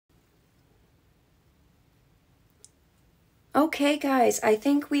Okay guys, I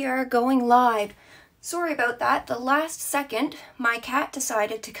think we are going live. Sorry about that. The last second, my cat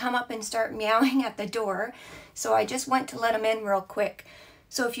decided to come up and start meowing at the door, so I just went to let him in real quick.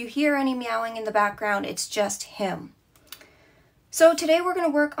 So if you hear any meowing in the background, it's just him. So today we're going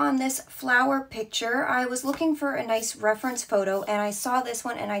to work on this flower picture. I was looking for a nice reference photo and I saw this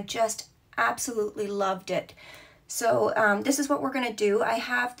one and I just absolutely loved it. So this is what we're going to do. I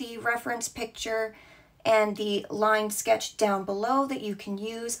have the reference picture and the line sketch down below that you can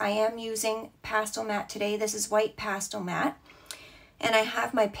use. I am using Pastelmat today. This is white Pastelmat. And I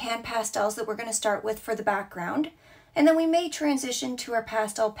have my pan pastels that we're going to start with for the background. And then we may transition to our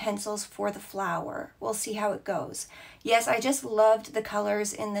pastel pencils for the flower. We'll see how it goes. Yes, I just loved the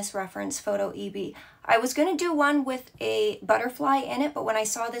colors in this reference photo, EB. I was going to do one with a butterfly in it, but when I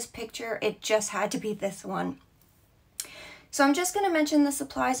saw this picture, it just had to be this one. So I'm just going to mention the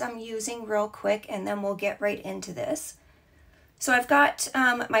supplies I'm using real quick and then we'll get right into this. So I've got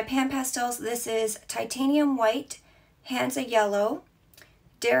my pan pastels. This is titanium white, Hansa yellow,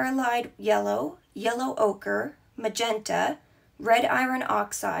 Daryllide yellow, yellow ochre, magenta, red iron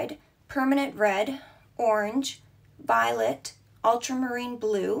oxide, permanent red, orange, violet, ultramarine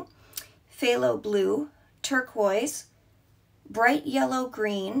blue, phthalo blue, turquoise, bright yellow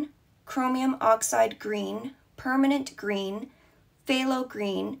green, chromium oxide green, permanent green, phthalo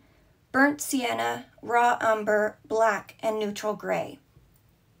green, burnt sienna, raw umber, black, and neutral gray.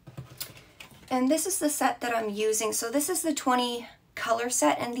 And this is the set that I'm using. So this is the 20 color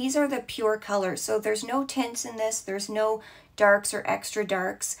set, and these are the pure colors. So there's no tints in this, there's no darks or extra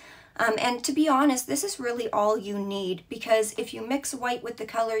darks. And to be honest, this is really all you need, because if you mix white with the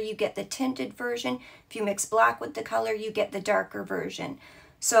color, you get the tinted version. If you mix black with the color, you get the darker version.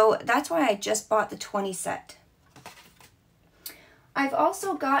 So that's why I just bought the 20 set. I've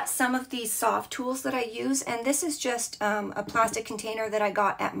also got some of these Sofft tools that I use, and this is just a plastic container that I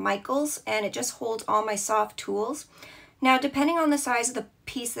got at Michael's, and it just holds all my Sofft tools. Now, depending on the size of the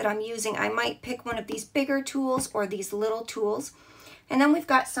piece that I'm using, I might pick one of these bigger tools or these little tools. And then we've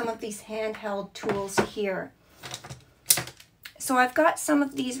got some of these handheld tools here. So I've got some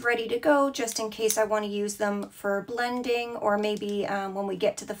of these ready to go just in case I want to use them for blending or maybe when we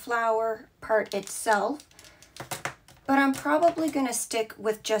get to the flower part itself. But I'm probably going to stick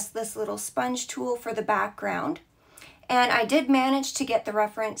with just this little sponge tool for the background. And I did manage to get the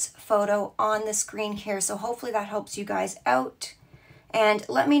reference photo on the screen here, so hopefully that helps you guys out. And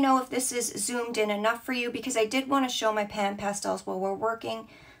let me know if this is zoomed in enough for you, because I did want to show my pan pastels while we're working.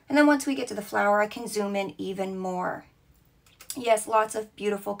 And then once we get to the flower, I can zoom in even more. Yes, lots of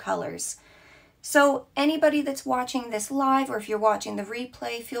beautiful colors. So anybody that's watching this live, or if you're watching the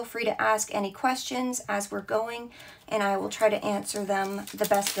replay, feel free to ask any questions as we're going, and I will try to answer them the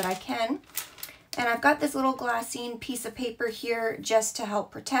best that I can. And I've got this little glassine piece of paper here just to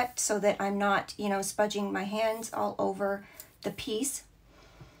help protect so that I'm not, spudging my hands all over the piece.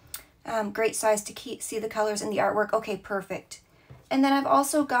 Great size to see the colors in the artwork. Okay, perfect. And then I've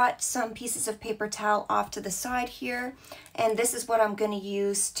also got some pieces of paper towel off to the side here. And this is what I'm going to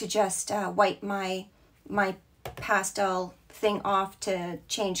use to just wipe my pastel thing off to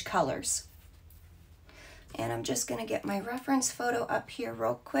change colors. And I'm just going to get my reference photo up here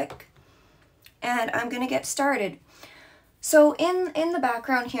real quick. And I'm going to get started. So in the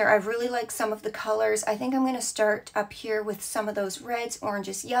background here, I really like some of the colors. I think I'm going to start up here with some of those reds,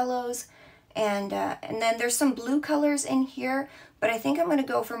 oranges, yellows. And then there's some blue colors in here, but I think I'm going to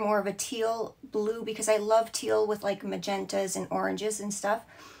go for more of a teal blue because I love teal with like magentas and oranges and stuff.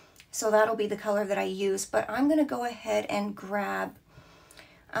 So that'll be the color that I use, but I'm going to go ahead and grab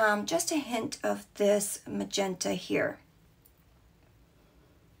just a hint of this magenta here.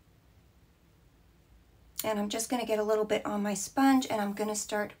 And I'm just going to get a little bit on my sponge and I'm going to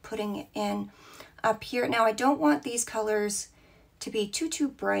start putting it in up here. Now I don't want these colors to be too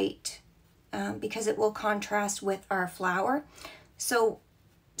bright because it will contrast with our flower. So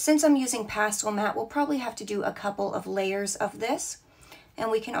since I'm using Pastelmat, we'll probably have to do a couple of layers of this, and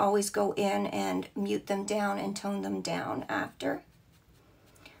we can always go in and mute them down and tone them down after.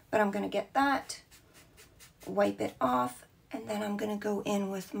 But I'm going to get that, wipe it off, and then I'm going to go in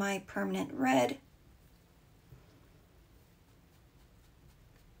with my permanent red.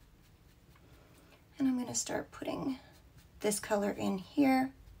 And I'm going to start putting this color in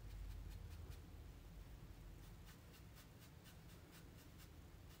here.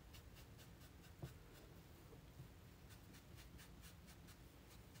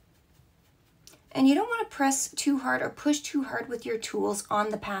 And you don't want to press too hard or push too hard with your tools on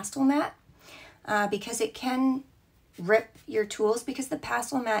the Pastelmat because it can rip your tools because the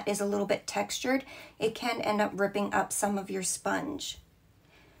Pastelmat is a little bit textured. It can end up ripping up some of your sponge.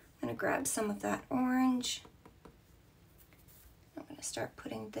 I'm going to grab some of that orange. I'm going to start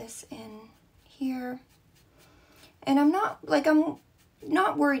putting this in here. And I'm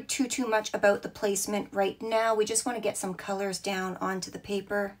not worried too much about the placement right now. We just want to get some colors down onto the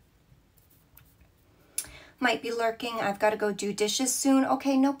paper. Might be lurking. I've got to go do dishes soon.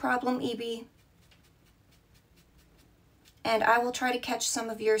 Okay, no problem, EB. And I will try to catch some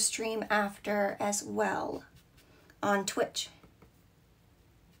of your stream after as well on Twitch.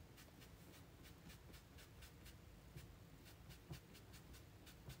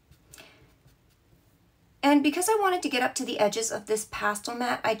 And because I wanted to get up to the edges of this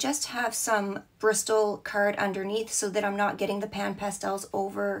Pastelmat, I just have some Bristol card underneath so that I'm not getting the pan pastels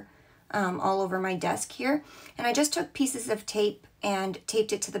over all over my desk here. And I just took pieces of tape and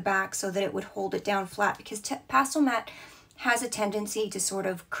taped it to the back so that it would hold it down flat, because Pastelmat has a tendency to sort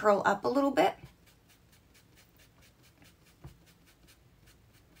of curl up a little bit.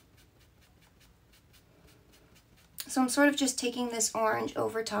 So I'm sort of just taking this orange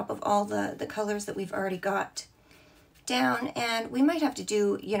over top of all the colors that we've already got down, and we might have to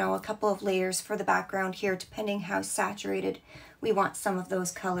do, you know, a couple of layers for the background here, depending how saturated we want some of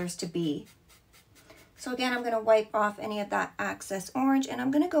those colors to be. So again, I'm going to wipe off any of that excess orange, and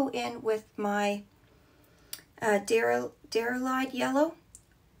I'm going to go in with my Dairylide yellow.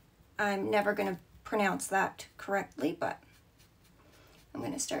 I'm never going to pronounce that correctly, but I'm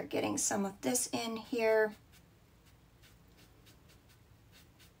going to start getting some of this in here.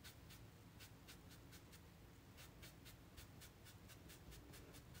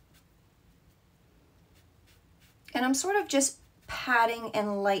 And I'm sort of just patting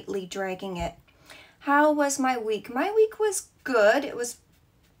and lightly dragging it. How was my week? My week was good. It was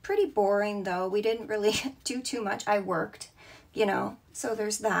pretty boring though. We didn't really do too much. I worked, you know, so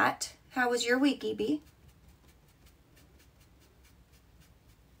there's that. How was your week, EB?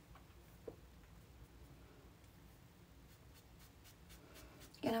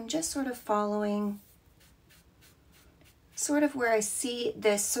 And I'm just sort of following sort of where I see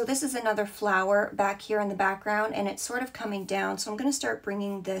this. So this is another flower back here in the background, and it's sort of coming down. So I'm going to start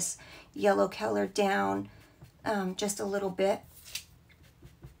bringing this yellow color down just a little bit.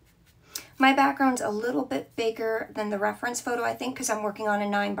 My background's a little bit bigger than the reference photo, I think, because I'm working on a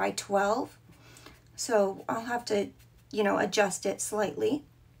 9x12. So I'll have to, you know, adjust it slightly.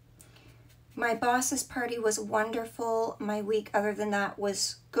 My boss's party was wonderful. My week, other than that,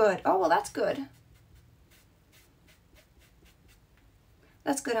 was good. Oh, well, that's good.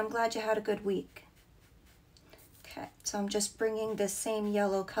 That's good. I'm glad you had a good week. Okay, so I'm just bringing this same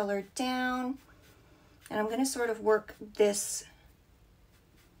yellow color down, and I'm going to sort of work this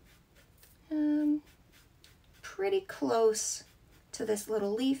pretty close to this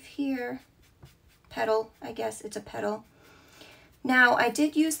little leaf here. Petal, I guess it's a petal. Now, I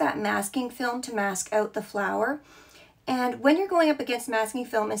did use that masking film to mask out the flower, and when you're going up against masking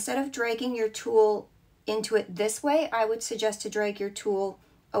film, instead of dragging your tool into it this way, I would suggest to drag your tool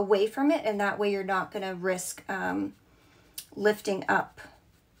away from it, and that way you're not going to risk lifting up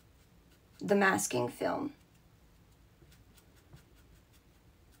the masking film.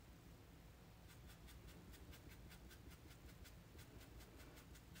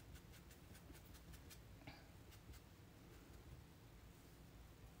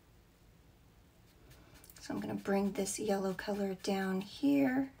 So I'm going to bring this yellow color down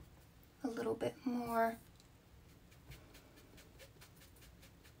here a little bit more.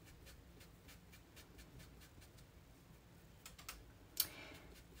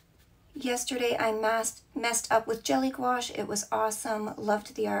 Yesterday I messed up with jelly gouache. It was awesome.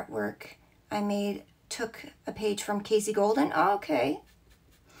 Loved the artwork. I took a page from Casey Golden. Oh, okay.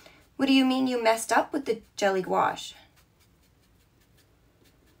 What do you mean you messed up with the jelly gouache?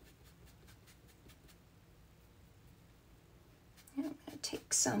 I'm going to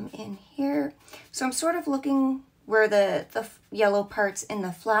take some in here. So I'm sort of looking where the yellow parts in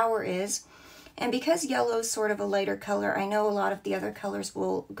the flower is. And because yellow is sort of a lighter color, I know a lot of the other colors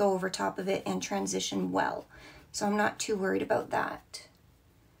will go over top of it and transition well. So I'm not too worried about that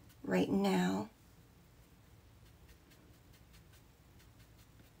right now.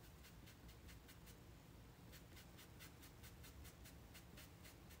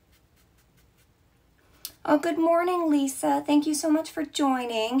 Oh, good morning, Lisa. Thank you so much for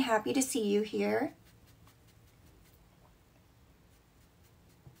joining. Happy to see you here.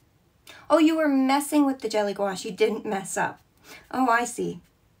 Oh, you were messing with the jelly gouache. You didn't mess up. Oh, I see.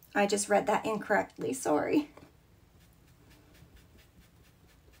 I just read that incorrectly. Sorry.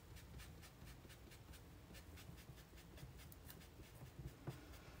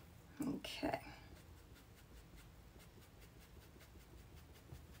 Okay.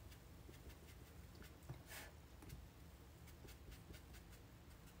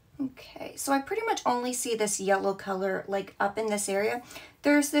 Okay, so I pretty much only see this yellow color like up in this area.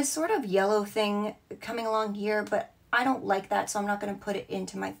 There's this sort of yellow thing coming along here, but I don't like that, so I'm not going to put it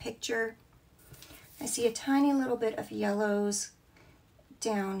into my picture. I see a tiny little bit of yellows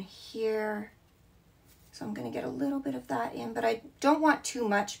down here. So I'm going to get a little bit of that in, but I don't want too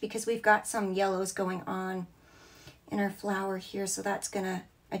much because we've got some yellows going on in our flower here, so that's gonna,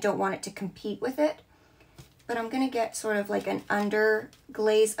 I don't want it to compete with it. But I'm gonna get sort of like an under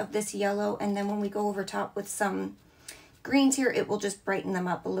glaze of this yellow, and then when we go over top with some greens here, it will just brighten them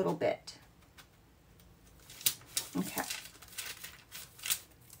up a little bit. Okay.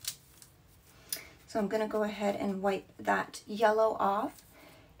 So I'm gonna go ahead and wipe that yellow off.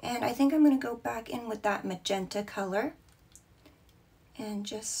 And I think I'm gonna go back in with that magenta color and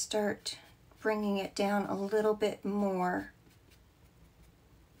just start bringing it down a little bit more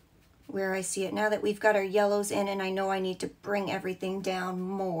where I see it. Now that we've got our yellows in, and I know I need to bring everything down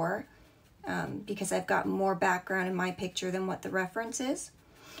more because I've got more background in my picture than what the reference is.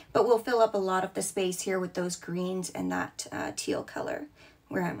 But we'll fill up a lot of the space here with those greens and that teal color.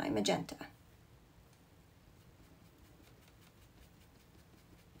 Where am I? Magenta.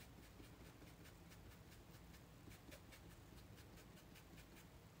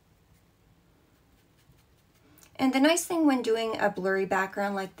 And the nice thing when doing a blurry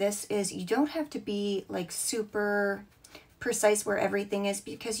background like this is you don't have to be like super precise where everything is,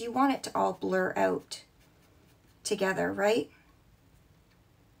 because you want it to all blur out together, right?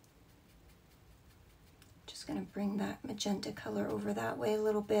 Just gonna bring that magenta color over that way a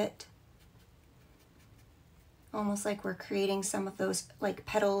little bit. Almost like we're creating some of those like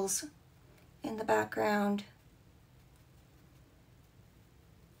petals in the background.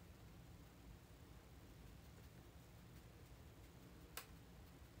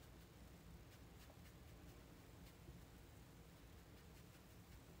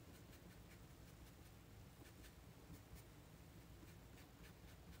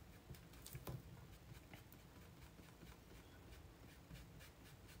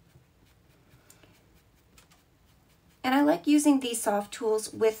 And I like using these soft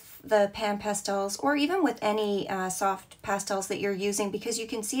tools with the pan pastels, or even with any soft pastels that you're using, because you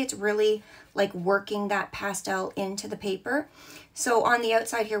can see it's really like working that pastel into the paper. So on the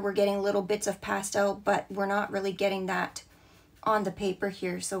outside here, we're getting little bits of pastel, but we're not really getting that on the paper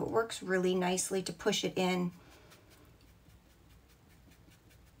here. So it works really nicely to push it in.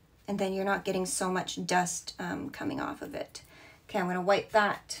 And then you're not getting so much dust coming off of it. Okay, I'm gonna wipe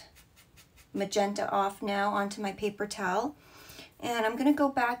that magenta off now onto my paper towel, and I'm going to go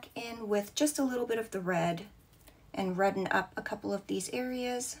back in with just a little bit of the red and redden up a couple of these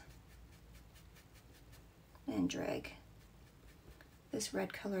areas and drag this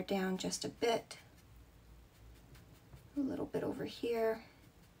red color down just a bit, a little bit over here.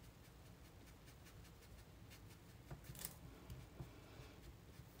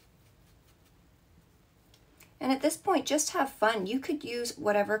 And at this point, just have fun. You could use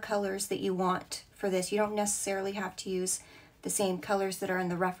whatever colors that you want for this. You don't necessarily have to use the same colors that are in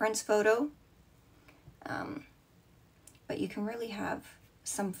the reference photo. But you can really have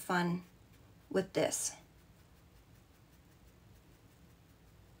some fun with this.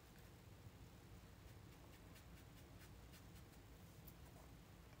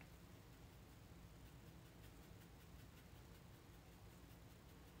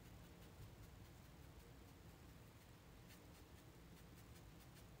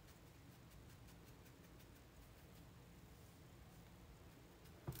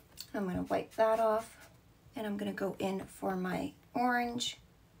 I'm going to wipe that off, and I'm going to go in for my orange.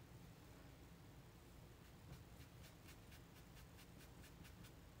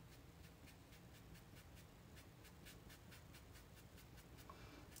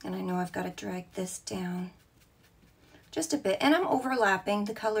 And I know I've got to drag this down just a bit, and I'm overlapping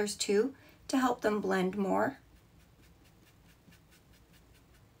the colors too to help them blend more.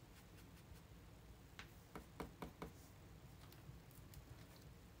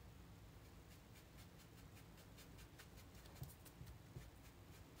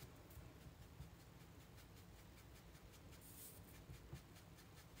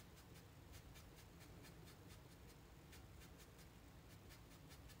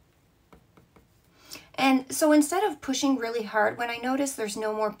 And so instead of pushing really hard, when I notice there's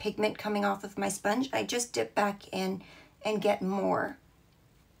no more pigment coming off of my sponge, I just dip back in and get more.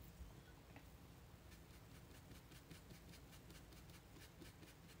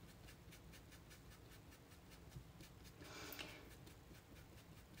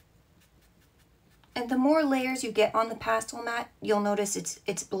 And the more layers you get on the Pastelmat, you'll notice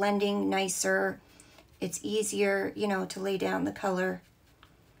it's blending nicer. It's easier, you know, to lay down the color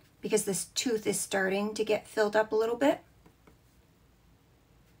because this tooth is starting to get filled up a little bit.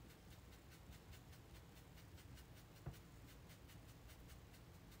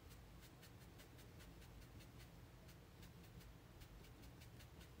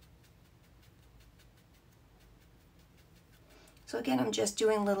 So again, I'm just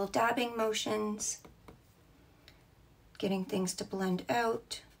doing little dabbing motions, getting things to blend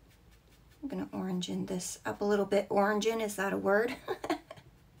out. I'm gonna orangin this up a little bit. Orangin, is that a word?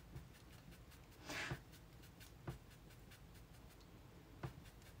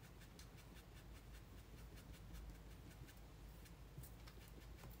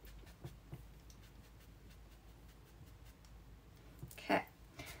 Okay, I'm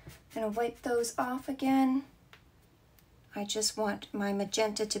gonna wipe those off again. I just want my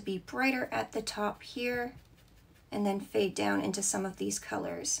magenta to be brighter at the top here and then fade down into some of these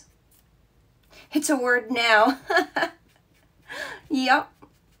colors. It's a word now. Yep,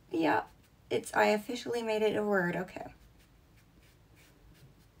 yep. I officially made it a word, okay.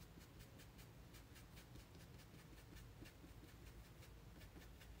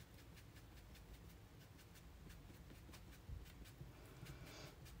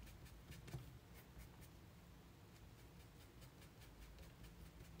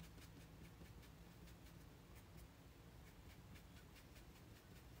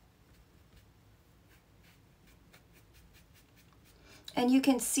 And you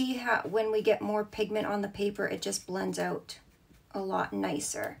can see how when we get more pigment on the paper, it just blends out a lot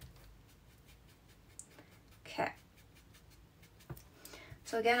nicer. Okay.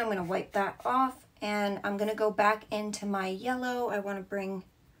 So again, I'm going to wipe that off and I'm going to go back into my yellow. I want to bring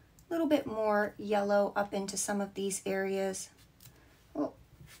a little bit more yellow up into some of these areas. Oh,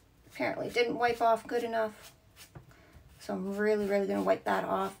 apparently didn't wipe off good enough. So I'm really going to wipe that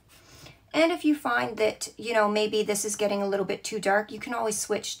off. And if you find that, you know, maybe this is getting a little bit too dark, you can always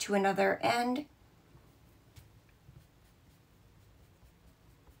switch to another end.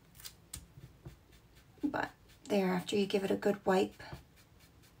 But there, after you give it a good wipe,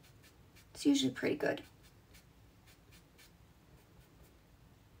 it's usually pretty good.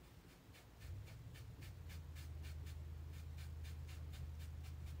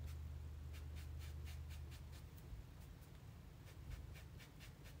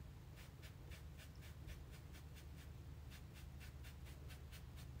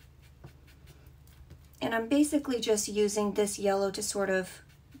 And I'm basically just using this yellow to sort of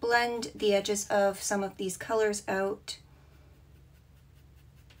blend the edges of some of these colors out.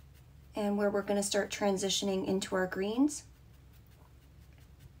 And where we're going to start transitioning into our greens.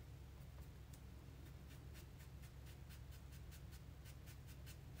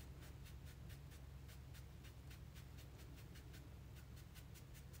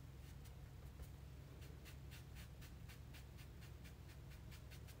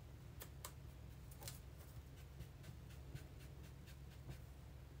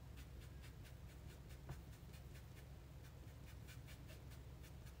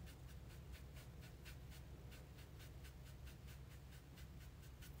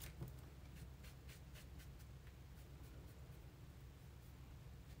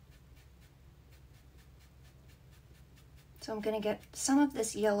 So I'm going to get some of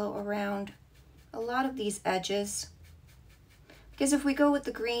this yellow around a lot of these edges. Because if we go with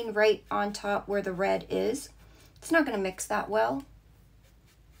the green right on top where the red is, it's not going to mix that well.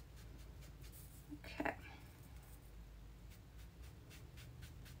 Okay.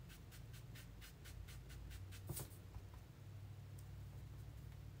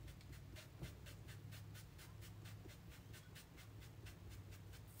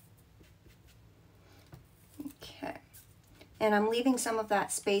 Okay. And I'm leaving some of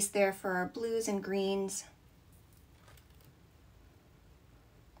that space there for our blues and greens.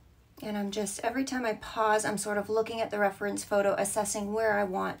 And I'm just, every time I pause, I'm sort of looking at the reference photo, assessing where I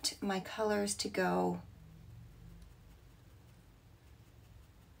want my colors to go.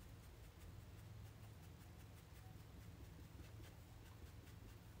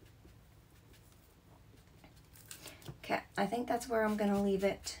 Okay, I think that's where I'm going to leave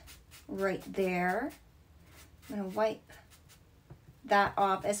it right there. I'm going to wipe that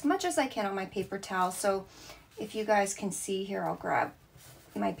off as much as I can on my paper towel. So if you guys can see here, I'll grab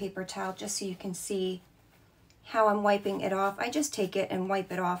my paper towel just so you can see how I'm wiping it off. I just take it and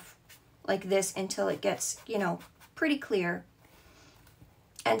wipe it off like this until it gets, you know, pretty clear.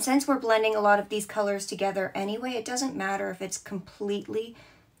 And since we're blending a lot of these colors together anyway, it doesn't matter if it's completely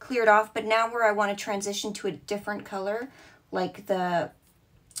cleared off. But now where I want to transition to a different color, like the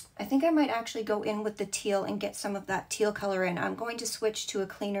I think I might actually go in with the teal and get some of that teal color in. I'm going to switch to a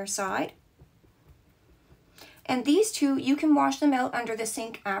cleaner side. And these two, you can wash them out under the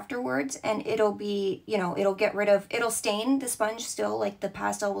sink afterwards and it'll be, you know, it'll get rid of, it'll stain the sponge still, like the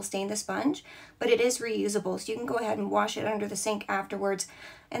pastel will stain the sponge, but it is reusable. So you can go ahead and wash it under the sink afterwards.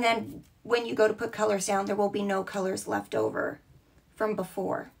 And then when you go to put colors down, there will be no colors left over from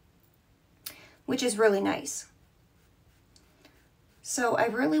before, which is really nice. So I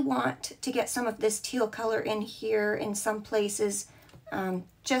really want to get some of this teal color in here in some places,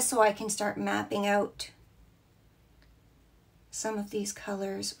 just so I can start mapping out some of these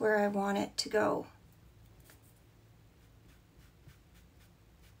colors where I want it to go.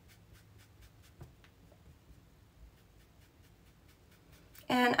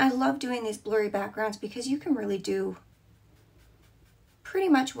 And I love doing these blurry backgrounds because you can really do pretty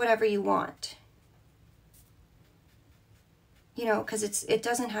much whatever you want. You know, because it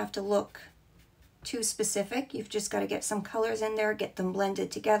doesn't have to look too specific. You've just got to get some colors in there, get them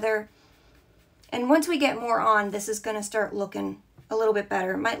blended together. And once we get more on, this is going to start looking a little bit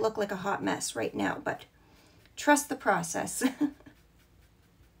better. It might look like a hot mess right now, but trust the process.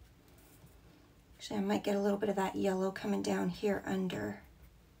 Actually, I might get a little bit of that yellow coming down here under.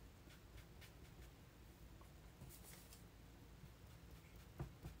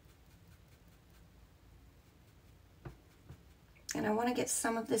 And I want to get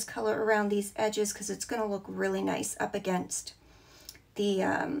some of this color around these edges because it's going to look really nice up against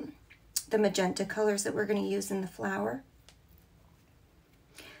the magenta colors that we're going to use in the flower.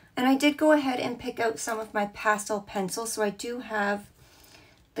 And I did go ahead and pick out some of my pastel pencils, so I do have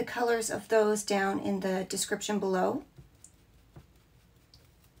the colors of those down in the description below,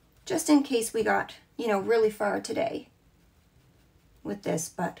 just in case we got, you know, really far today with this,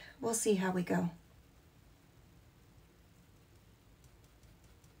 but we'll see how we go.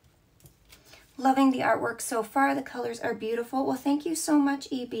 Loving the artwork so far. The colors are beautiful. Well, thank you so much,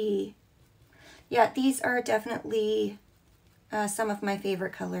 EB. Yeah, these are definitely some of my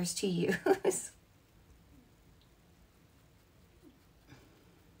favorite colors to use.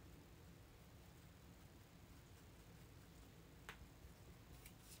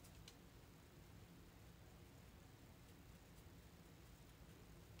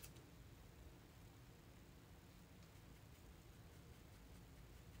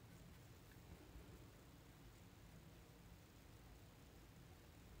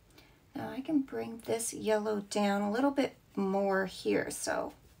 Now I can bring this yellow down a little bit more here,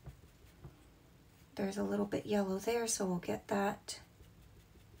 so there's a little bit yellow there, so we'll get that.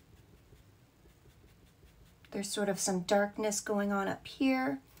 There's sort of some darkness going on up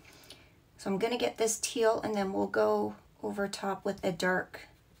here. So I'm going to get this teal and then we'll go over top with a dark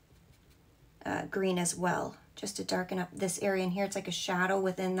green as well, just to darken up this area in here. It's like a shadow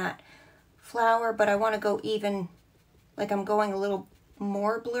within that flower, but I want to go even, like I'm going a little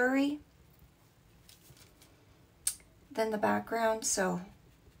more blurry than the background, so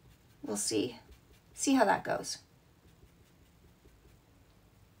we'll see how that goes.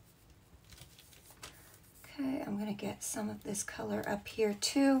 Okay, I'm gonna get some of this color up here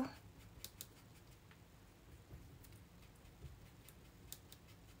too.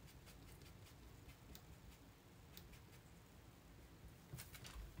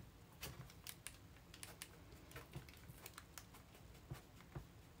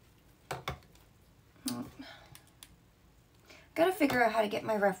 Gotta figure out how to get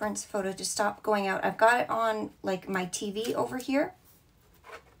my reference photo to stop going out. I've got it on like my TV over here.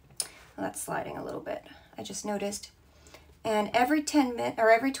 Well, that's sliding a little bit, I just noticed. And every 10 minutes or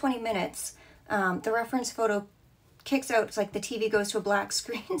every 20 minutes, the reference photo kicks out. It's like the TV goes to a black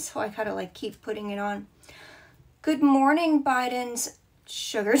screen, so I gotta like keep putting it on. Good morning, Biden's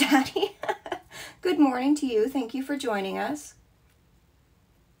sugar daddy. Good morning to you. Thank you for joining us.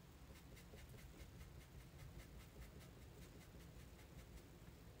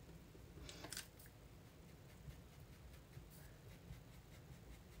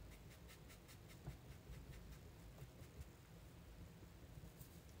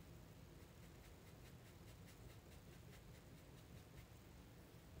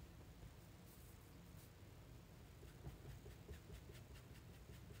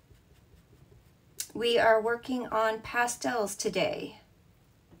 We are working on pastels today,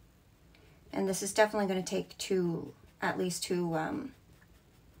 and this is definitely going to take at least two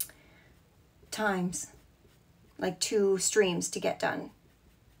times, like 2 streams to get done.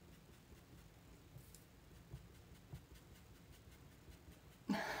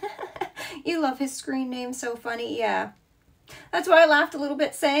 You love his screen name, so funny. Yeah, that's why I laughed a little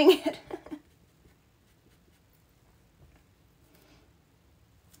bit saying it.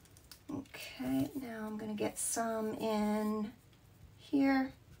 Okay, now I'm going to get some in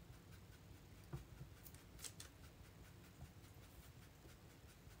here.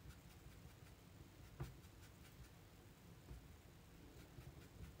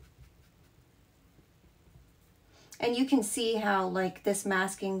 And you can see how like this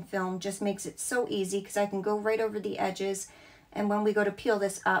masking film just makes it so easy because I can go right over the edges, and when we go to peel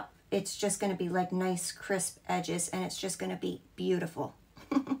this up, it's just going to be like nice crisp edges, and it's just going to be beautiful.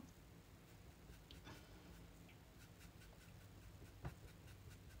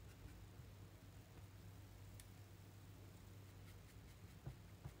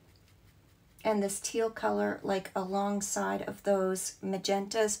 And this teal color like alongside of those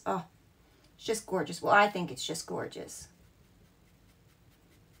magentas, oh, it's just gorgeous. Well, I think it's just gorgeous.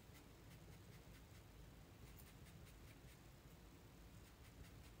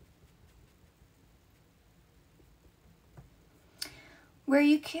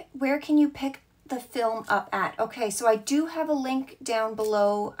 Where can you pick the film up at? Okay, so I do have a link down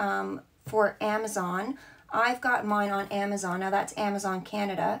below for Amazon. I've got mine on Amazon. Now that's Amazon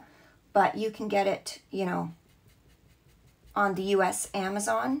Canada, but you can get it, you know, on the US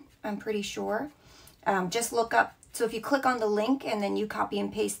Amazon, I'm pretty sure. Just look up, so if you click on the link and then you copy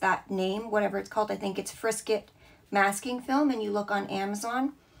and paste that name, whatever it's called, I think it's Frisket masking film, and you look on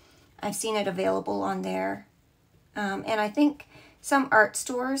Amazon, I've seen it available on there. And I think some art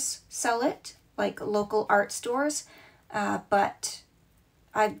stores sell it, like local art stores, but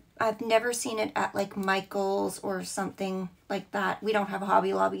I've never seen it at like Michael's or something like that. We don't have a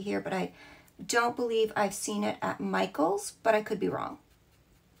Hobby Lobby here, but I don't believe I've seen it at Michael's, but I could be wrong.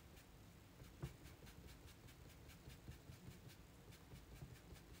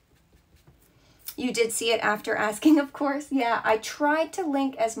 You did see it after asking, of course. Yeah, I tried to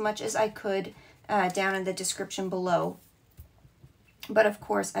link as much as I could down in the description below. But of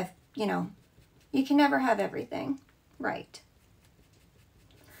course, you know, you can never have everything, right?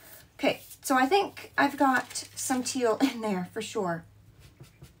 Okay, so I think I've got some teal in there for sure.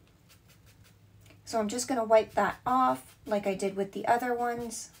 So I'm just gonna wipe that off like I did with the other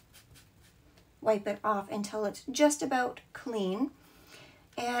ones. Wipe it off until it's just about clean.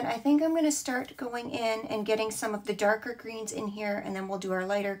 And I think I'm gonna start going in and getting some of the darker greens in here, and then we'll do our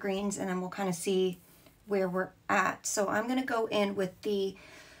lighter greens, and then we'll kind of see where we're at. So I'm gonna go in with the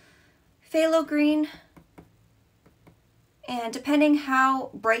phthalo green, and depending how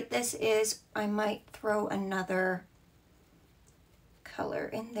bright this is, I might throw another color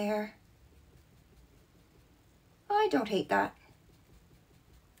in there. I don't hate that.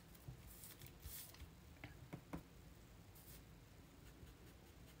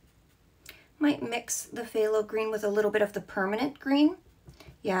 Might mix the phthalo green with a little bit of the permanent green.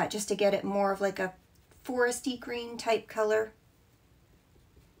 Yeah, just to get it more of like a foresty green type color.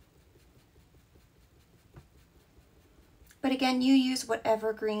 But again, you use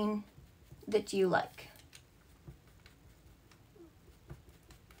whatever green that you like.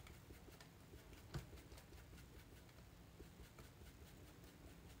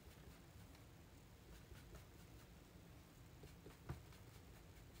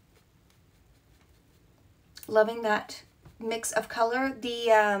 Loving that mix of color.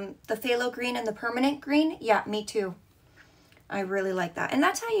 The phthalo green and the permanent green. Yeah, me too. I really like that. And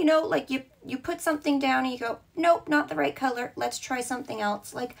that's how you know, like you put something down and you go, nope, not the right color. Let's try something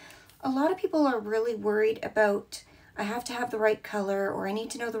else. Like a lot of people are really worried about, I have to have the right color, or I need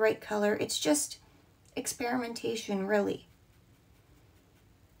to know the right color. It's just experimentation, really.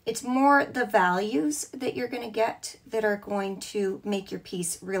 It's more the values that you're going to get that are going to make your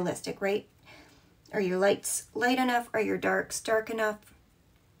piece realistic, right? Are your lights light enough? Are your darks dark enough?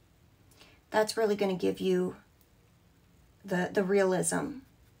 That's really going to give you the realism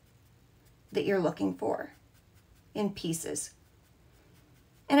that you're looking for in pieces.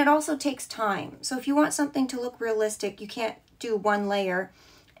 And it also takes time. So if you want something to look realistic, you can't do one layer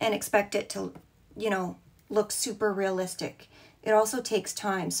and expect it to, you know, look super realistic. It also takes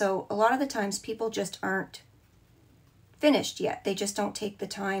time. So a lot of the times people just aren't finished yet. They just don't take the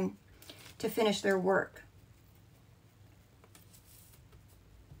time to finish their work.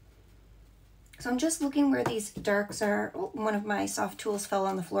 So I'm just looking where these darks are. Oh, one of my soft tools fell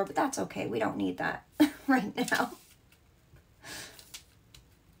on the floor, but that's okay. We don't need that right now.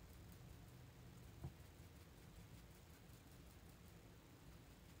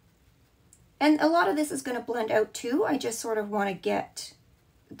 And a lot of this is going to blend out too. I just sort of want to get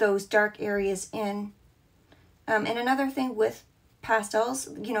those dark areas in. And another thing with pastels,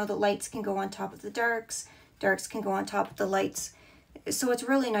 you know, the lights can go on top of the darks, darks can go on top of the lights. So it's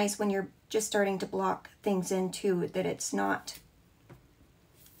really nice when you're just starting to block things in too, that it's not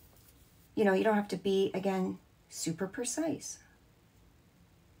you know, you don't have to be, again, super precise.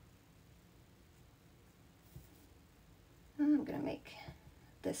 I'm gonna make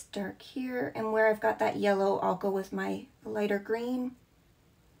this dark here, and where I've got that yellow, I'll go with my lighter green.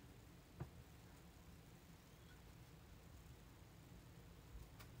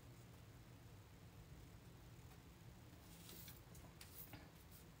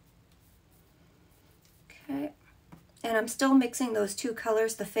 Okay, and I'm still mixing those two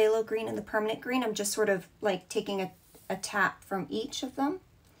colors, the phthalo green and the permanent green. I'm just sort of like taking a tap from each of them.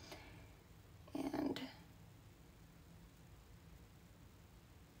 And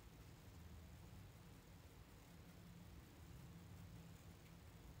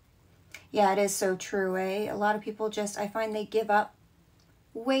yeah, it is so true, eh? A lot of people just, I find they give up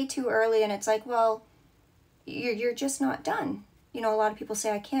way too early, and it's like, well, you're just not done. You know, a lot of people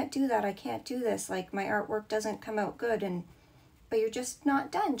say, I can't do that, I can't do this, like my artwork doesn't come out good, but you're just not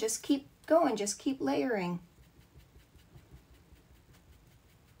done. Just keep going, just keep layering.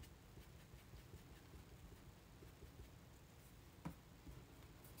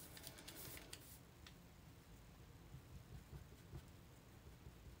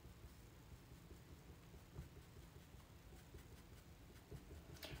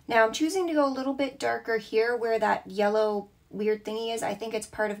 Now I'm choosing to go a little bit darker here where that yellow weird thingy is. I think it's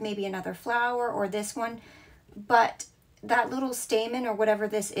part of maybe another flower or this one, but that little stamen or whatever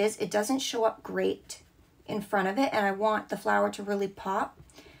this is, it doesn't show up great in front of it, and I want the flower to really pop.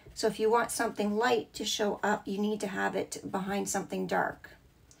 So if you want something light to show up, you need to have it behind something dark.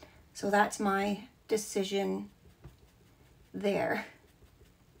 So that's my decision there.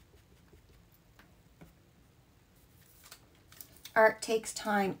 Art takes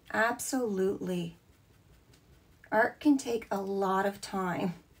time, absolutely. Art can take a lot of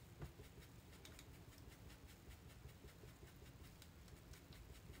time.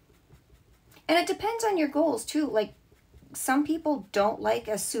 And it depends on your goals too. Like some people don't like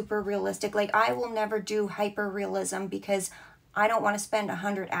a super realistic, like I will never do hyper realism because I don't want to spend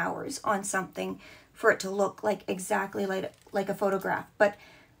 100 hours on something for it to look like exactly like a photograph. But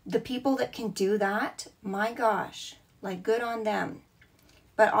the people that can do that, my gosh, like good on them.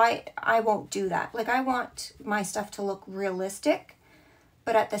 But I won't do that. Like I want my stuff to look realistic,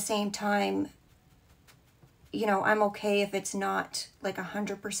 but at the same time, you know, I'm okay if it's not like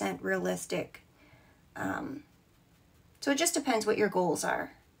 100% realistic. So it just depends what your goals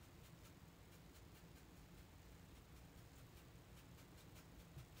are.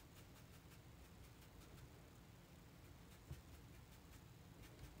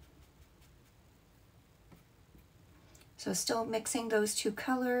 So still mixing those two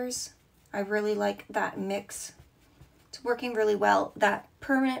colors. I really like that mix. It's working really well. That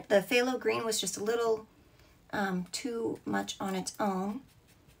permanent, the phthalo green was just a little too much on its own.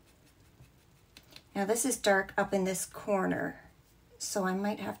 Now this is dark up in this corner, so I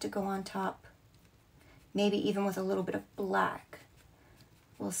might have to go on top, maybe even with a little bit of black.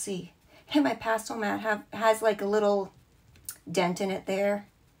 We'll see. And my Pastelmat has like a little dent in it there,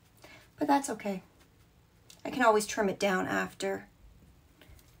 but that's okay. I can always trim it down after.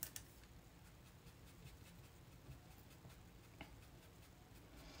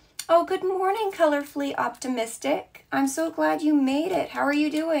 Oh, good morning, Colorfully Optimistic. I'm so glad you made it. How are you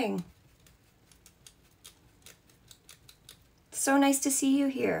doing? So nice to see you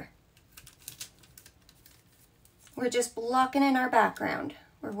here. We're just blocking in our background.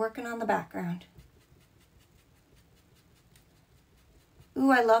 We're working on the background.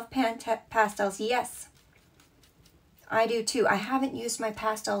 Ooh, I love pastels. Yes, I do too. I haven't used my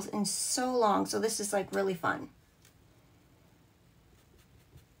pastels in so long, so this is like really fun.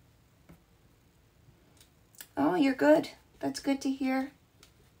 Oh, you're good. That's good to hear.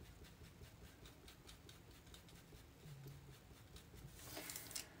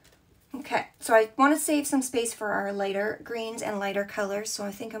 Okay, so I want to save some space for our lighter greens and lighter colors, so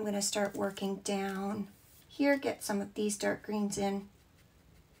I think I'm going to start working down here, get some of these dark greens in.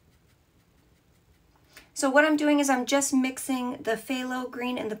 So what I'm doing is I'm just mixing the phthalo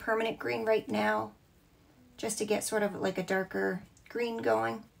green and the permanent green right now, just to get sort of like a darker green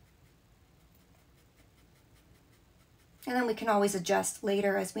going. And then we can always adjust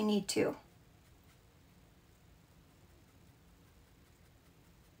later as we need to.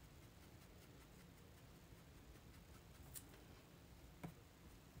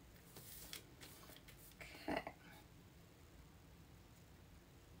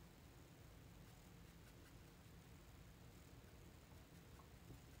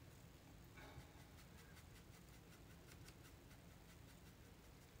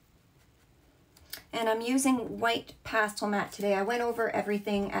 And I'm using white Pastelmat today. I went over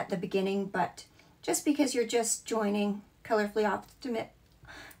everything at the beginning, but just because you're just joining Colorfully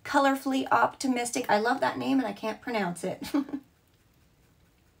Optimistic, I love that name and I can't pronounce it.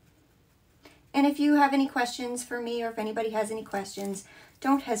 And if you have any questions for me, or if anybody has any questions,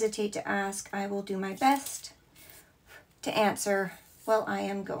 don't hesitate to ask. I will do my best to answer while I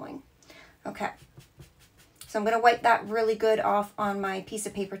am going. Okay, so I'm going to wipe that really good off on my piece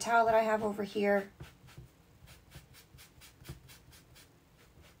of paper towel that I have over here.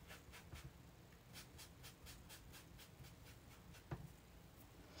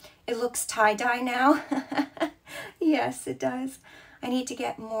 It looks tie-dye now. Yes, it does. I need to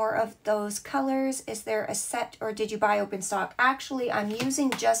get more of those colors. Is there a set, or did you buy open stock? Actually, I'm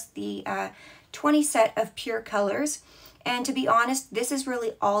using just the 20 set of pure colors. And to be honest, this is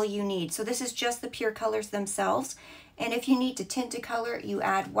really all you need. So this is just the pure colors themselves. And if you need to tint a color, you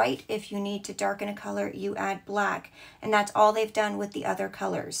add white. If you need to darken a color, you add black. And that's all they've done with the other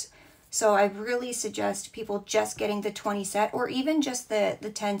colors. So I really suggest people just getting the 20 set, or even just the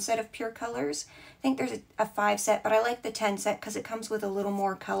 10 set of pure colors. I think there's a 5 set, but I like the 10 set because it comes with a little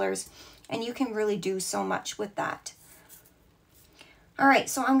more colors, and you can really do so much with that. All right,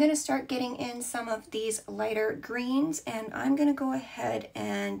 so I'm going to start getting in some of these lighter greens, and I'm going to go ahead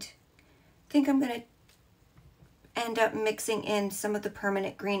and think I'm going to end up mixing in some of the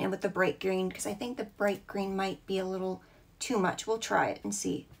permanent green in with the bright green, because I think the bright green might be a little too much. We'll try it and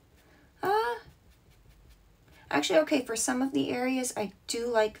see. Actually, okay, for some of the areas, I do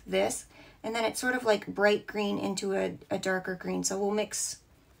like this. And then it's sort of like bright green into a darker green. So we'll mix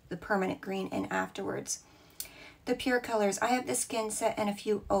the permanent green in afterwards. The pure colors, I have the skin set and a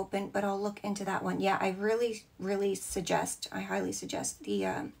few open, but I'll look into that one. Yeah, I really, really suggest, I highly suggest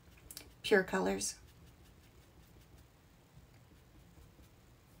the pure colors.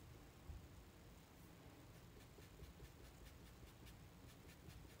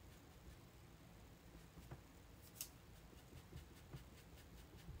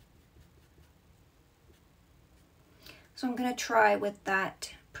 So I'm going to try with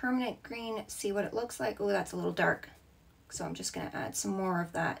that permanent green, see what it looks like. Oh, that's a little dark. So I'm just going to add some more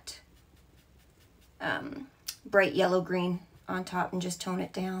of that bright yellow green on top and just tone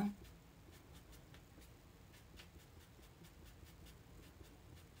it down.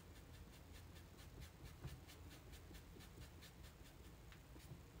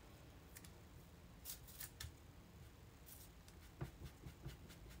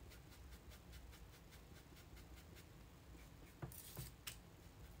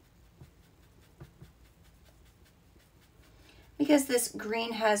 Because this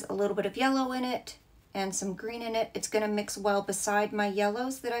green has a little bit of yellow in it and some green in it, it's going to mix well beside my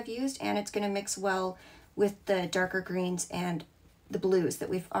yellows that I've used, and it's going to mix well with the darker greens and the blues that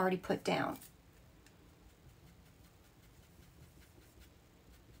we've already put down.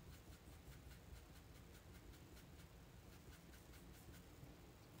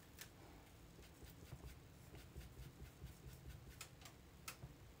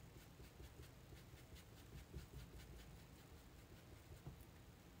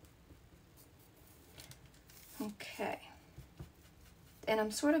 Okay, and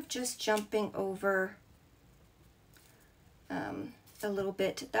I'm sort of just jumping over a little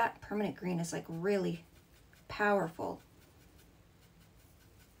bit. That permanent green is like really powerful.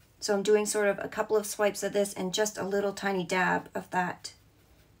 So I'm doing sort of a couple of swipes of this and just a little tiny dab of that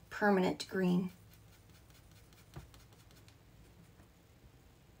permanent green.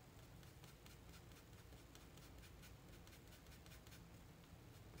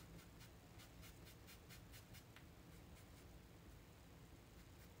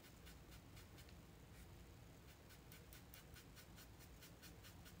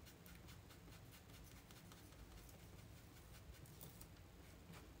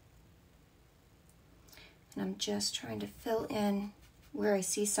 And I'm just trying to fill in where I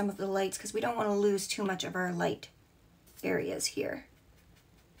see some of the lights, because we don't want to lose too much of our light areas here.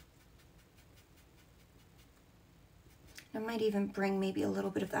 I might even bring maybe a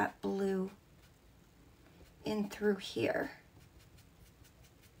little bit of that blue in through here.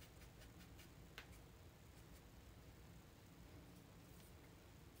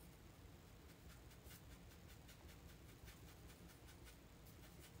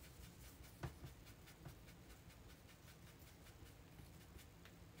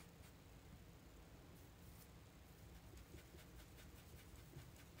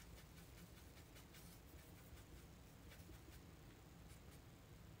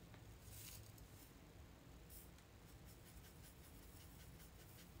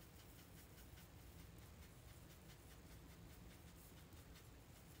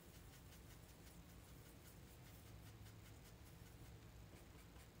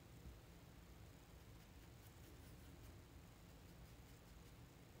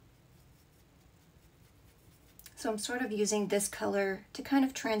 So I'm sort of using this color to kind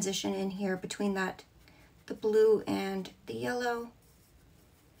of transition in here between that, the blue and the yellow.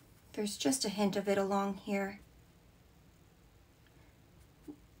 There's just a hint of it along here.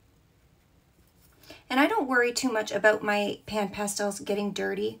 And I don't worry too much about my pan pastels getting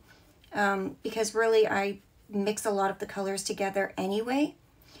dirty because really I mix a lot of the colors together anyway.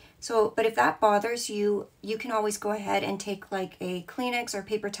 So, but if that bothers you, you can always go ahead and take like a Kleenex or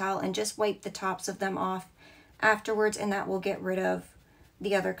paper towel and just wipe the tops of them off afterwards, and that will get rid of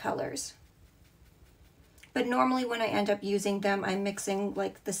the other colors. But normally when I end up using them, I'm mixing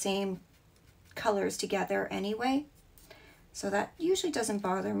like the same colors together anyway. So that usually doesn't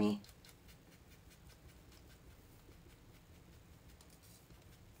bother me.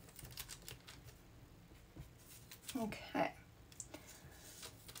 Okay.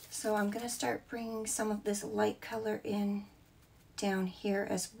 So I'm going to start bringing some of this light color in down here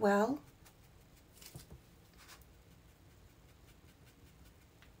as well.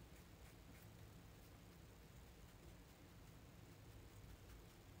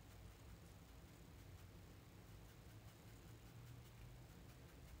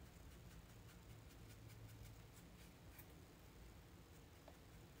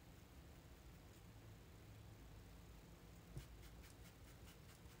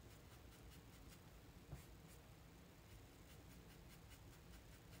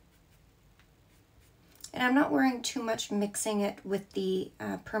 And I'm not worrying too much mixing it with the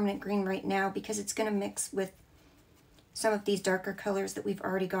permanent green right now because it's going to mix with some of these darker colors that we've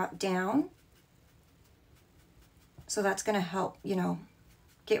already got down. So that's going to help, you know,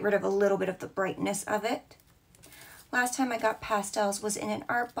 get rid of a little bit of the brightness of it. Last time I got pastels was in an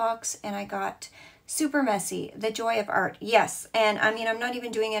art box and I got Super Messy, The Joy of Art. Yes, and I mean, I'm not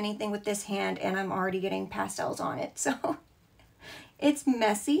even doing anything with this hand and I'm already getting pastels on it. So it's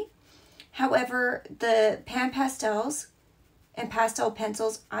messy. However, the pan pastels and pastel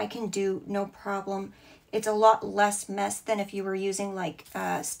pencils I can do no problem. It's a lot less mess than if you were using like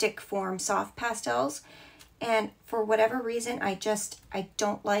stick form soft pastels. And for whatever reason, I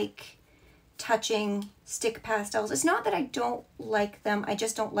don't like touching stick pastels. It's not that I don't like them, I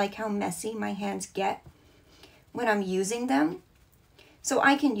just don't like how messy my hands get when I'm using them. So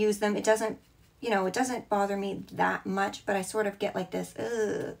I can use them. It doesn't, you know, it doesn't bother me that much, but I sort of get like this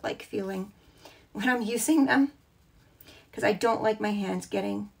like feeling when I'm using them because I don't like my hands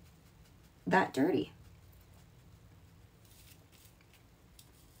getting that dirty.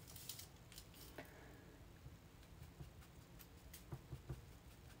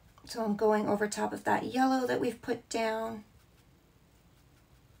 So I'm going over top of that yellow that we've put down.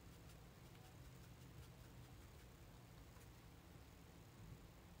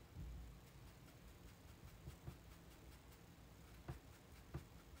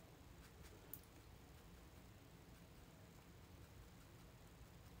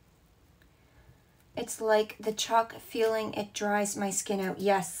 It's like the chalk feeling, it dries my skin out.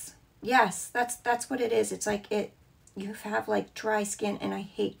 Yes, yes, that's what it is. It's like you have like dry skin, and I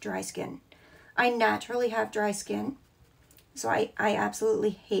hate dry skin. I naturally have dry skin, so I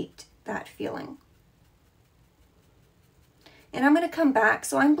absolutely hate that feeling. And I'm going to come back,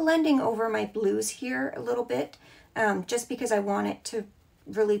 so I'm blending over my blues here a little bit, just because I want it to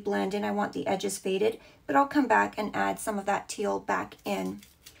really blend in. I want the edges faded, but I'll come back and add some of that teal back in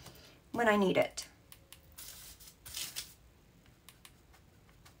when I need it.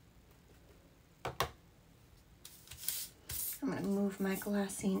 I'm going to move my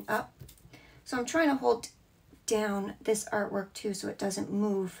glassine up. So I'm trying to hold down this artwork too so it doesn't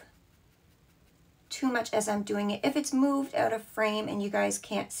move too much as I'm doing it. If it's moved out of frame and you guys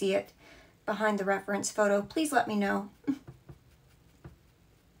can't see it behind the reference photo, please let me know.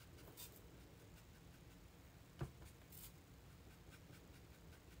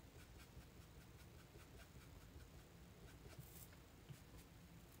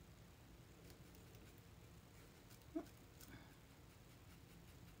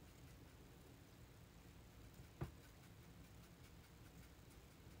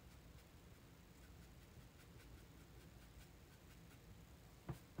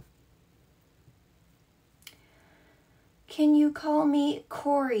 Can you call me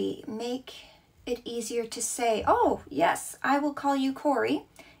Corey? Make it easier to say. Oh, yes, I will call you Corey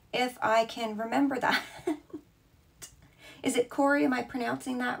if I can remember that. Is it Corey? Am I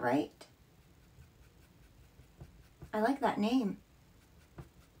pronouncing that right? I like that name.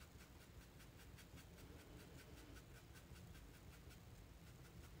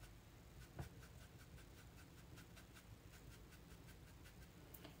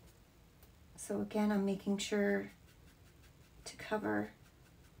 So again, I'm making sure to cover,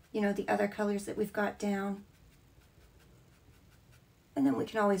 you know, the other colors that we've got down. And then we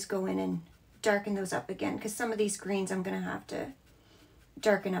can always go in and darken those up again, because some of these greens I'm going to have to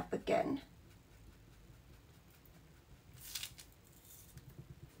darken up again.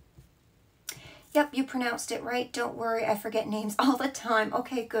 Yep, you pronounced it right. Don't worry, I forget names all the time.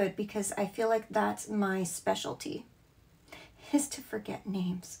 Okay, good, because I feel like that's my specialty, is to forget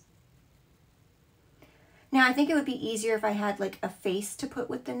names. Now, I think it would be easier if I had like a face to put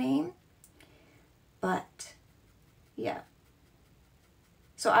with the name, but yeah.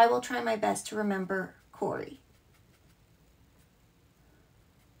 So I will try my best to remember Corey.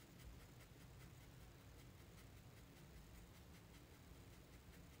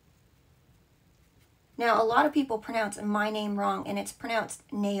 Now, a lot of people pronounce my name wrong, and it's pronounced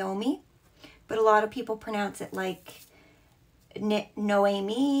Naomi, but a lot of people pronounce it like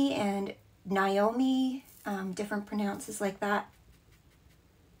Noemi and Naomi, different pronounces like that.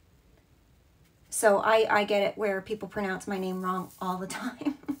 So I get it where people pronounce my name wrong all the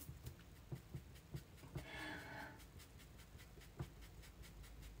time.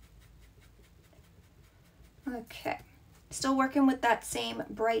 Okay, still working with that same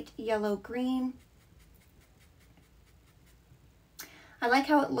bright yellow green. I like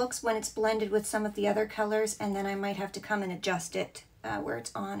how it looks when it's blended with some of the other colors, and then I might have to come and adjust it where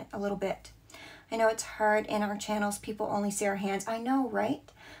it's on a little bit. I know it's hard in our channels, people only see our hands. I know, right?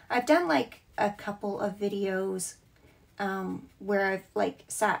 I've done like a couple of videos where I've like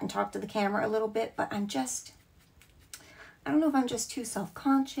sat and talked to the camera a little bit, but I don't know if I'm just too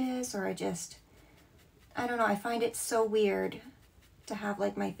self-conscious, or I don't know, I find it so weird to have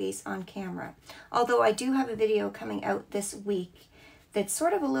like my face on camera. Although I do have a video coming out this week that's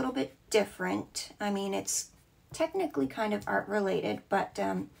sort of a little bit different. I mean, it's technically kind of art related, but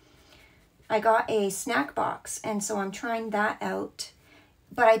I got a snack box, and so I'm trying that out.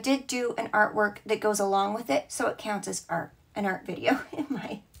 But I did do an artwork that goes along with it, so it counts as an art video in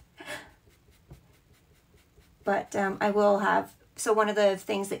my... But I will have... So one of the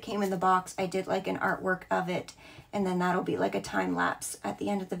things that came in the box, I did like an artwork of it, and then that'll be like a time lapse at the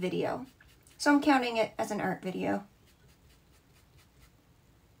end of the video. So I'm counting it as an art video.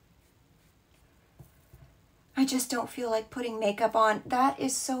 I just don't feel like putting makeup on. That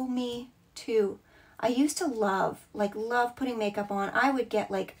is so me too. I used to love putting makeup on. I would get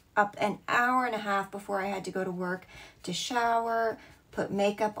like up an hour and a half before I had to go to work to shower, put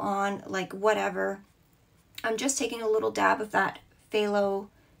makeup on, like whatever. I'm just taking a little dab of that phthalo,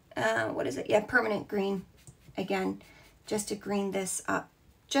 what is it? Yeah, permanent green again, just to green this up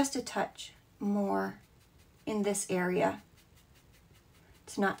just a touch more in this area.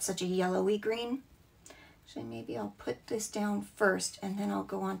 It's not such a yellowy green. Actually, maybe I'll put this down first and then I'll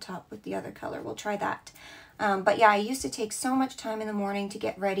go on top with the other color. We'll try that. But yeah, I used to take so much time in the morning to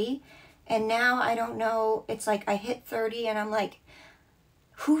get ready. And now I don't know, it's like I hit 30 and I'm like,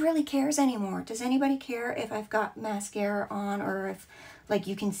 who really cares anymore? Does anybody care if I've got mascara on, or if like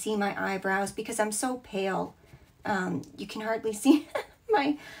you can see my eyebrows? Because I'm so pale, you can hardly see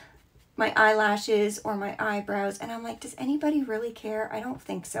my eyelashes or my eyebrows. And I'm like, does anybody really care? I don't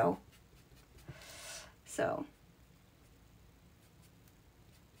think so. So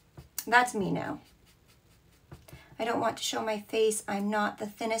that's me now. I don't want to show my face. I'm not the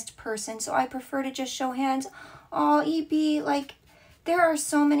thinnest person, so I prefer to just show hands. Oh, EB, like, there are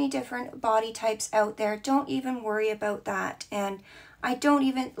so many different body types out there. Don't even worry about that. And I don't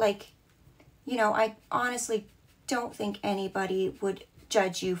even, like, you know, I honestly don't think anybody would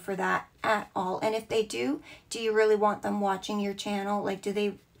judge you for that at all. And if they do you really want them watching your channel? Like, do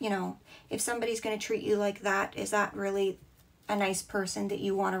they, you know, if somebody's going to treat you like that, is that really a nice person that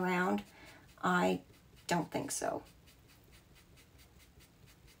you want around? I don't think so.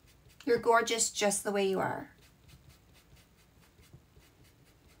 You're gorgeous just the way you are.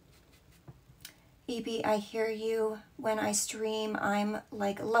 EB, I hear you. When I stream, I'm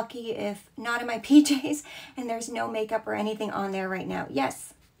like lucky if not in my PJs and there's no makeup or anything on there right now.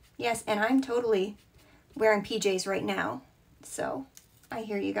 Yes, yes, and I'm totally wearing PJs right now. So I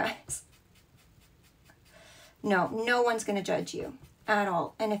hear you guys. No, no one's going to judge you at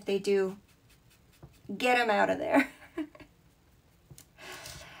all. And if they do, get them out of there.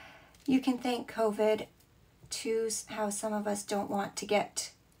 You can thank COVID to how some of us don't want to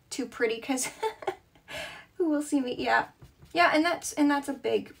get too pretty, because who will see me? Yeah. Yeah, and that's a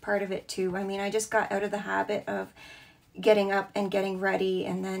big part of it too. I mean, I just got out of the habit of getting up and getting ready,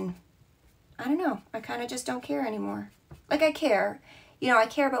 and then I don't know, I kind of just don't care anymore. Like, I care. You know, I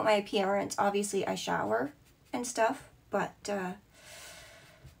care about my appearance. Obviously, I shower and stuff, but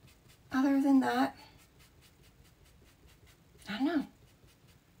other than that, I don't know.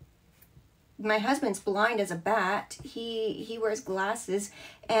 my husband's blind as a bat. He wears glasses,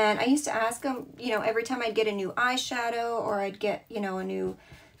 and I used to ask him, you know, every time I'd get a new eyeshadow or I'd get, you know, a new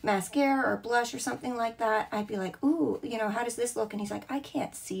mascara or blush or something like that, I'd be like, ooh, you know, how does this look? And he's like, I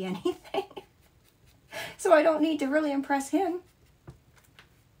can't see anything. So I don't need to really impress him.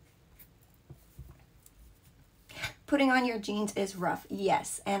 Putting on your jeans is rough,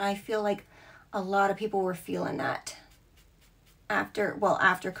 yes, and I feel like a lot of people were feeling that after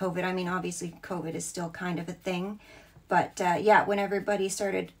COVID. I mean, obviously COVID is still kind of a thing, but yeah, when everybody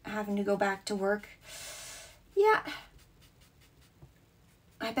started having to go back to work, yeah,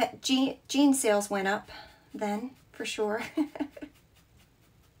 I bet jean sales went up then, for sure.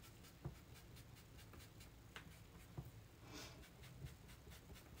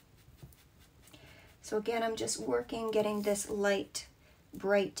 So again, I'm just working, getting this light,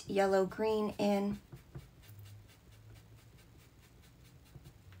 bright yellow green in.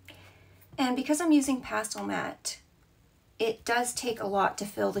 And because I'm using Pastelmat, it does take a lot to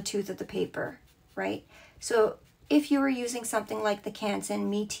fill the tooth of the paper, right? So if you were using something like the Canson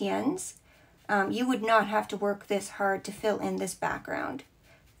Mi-Teintes, you would not have to work this hard to fill in this background,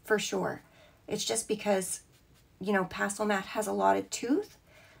 for sure. It's just because, you know, Pastelmat has a lot of tooth,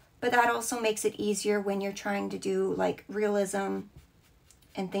 but that also makes it easier when you're trying to do like realism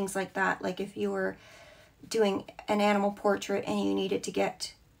and things like that. Like if you were doing an animal portrait and you needed to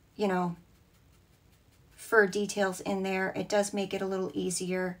get, you know, fur details in there, it does make it a little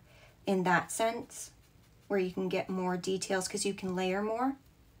easier in that sense, where you can get more details because you can layer more.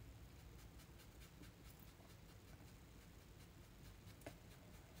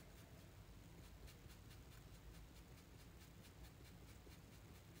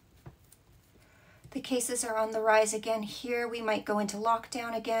 The cases are on the rise again here. We might go into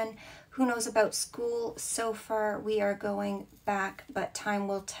lockdown again. Who knows about school? So far we are going back, but time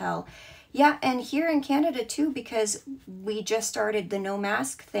will tell. Yeah, and here in Canada too, because we just started the no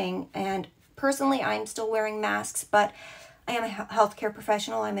mask thing, and personally I'm still wearing masks, but I am a healthcare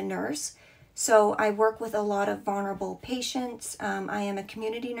professional. I'm a nurse, so I work with a lot of vulnerable patients. I am a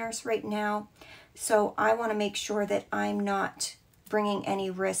community nurse right now, so I want to make sure that I'm not bringing any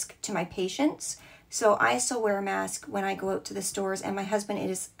risk to my patients. So I still wear a mask when I go out to the stores, and my husband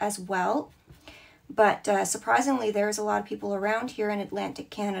is as well. But surprisingly, there's a lot of people around here in Atlantic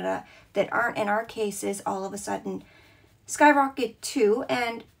Canada that aren't, in our cases, all of a sudden skyrocket too.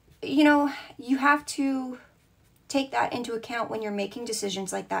 And, you know, you have to take that into account when you're making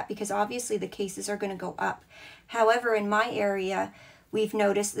decisions like that, because obviously the cases are going to go up. However, in my area, we've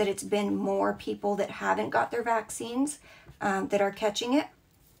noticed that it's been more people that haven't got their vaccines that are catching it.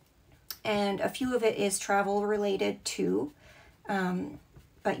 And a few of it is travel related too.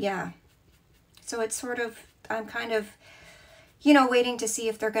 But yeah, so it's sort of, I'm kind of, you know, waiting to see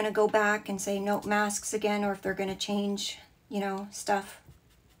if they're going to go back and say no masks again, or if they're going to change, you know, stuff.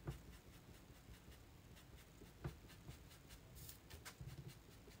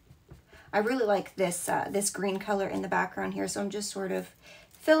 I really like this this green color in the background here, so I'm just sort of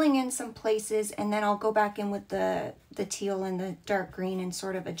filling in some places, and then I'll go back in with the teal and the dark green and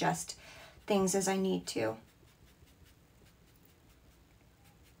sort of adjust things as I need to.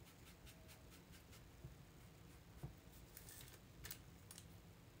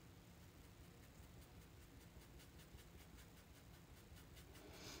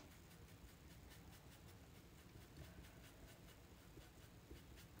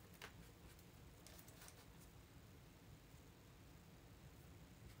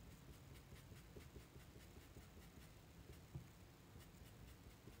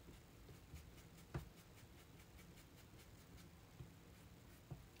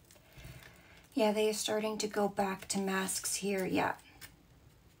 Yeah, they are starting to go back to masks here, yeah.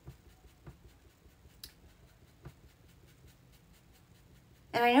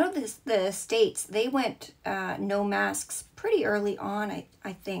 And I know the States, they went no masks pretty early on,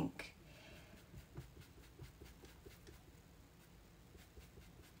 I think.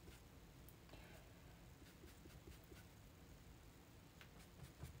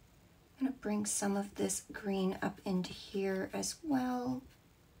 I'm going to bring some of this green up into here as well.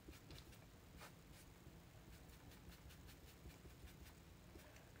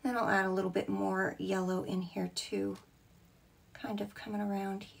 Then I'll add a little bit more yellow in here too. Kind of coming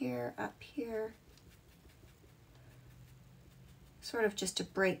around here, up here. Sort of just to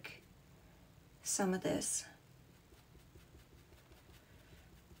break some of this.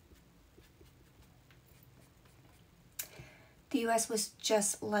 The US was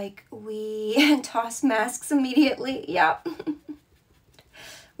just like we toss masks immediately. Yep.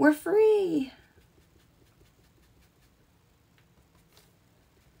 We're free.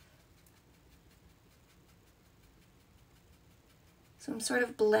 So I'm sort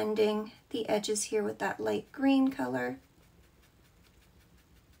of blending the edges here with that light green color.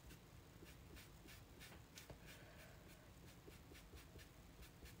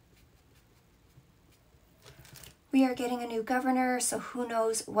 We are getting a new governor, so who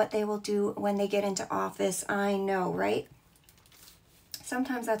knows what they will do when they get into office. I know, right?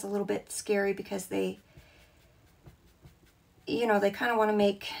 Sometimes that's a little bit scary because they, you know, they kind of want to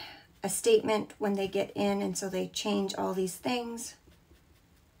make a statement when they get in, and so they change all these things.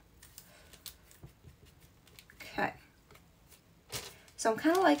 Okay. So I'm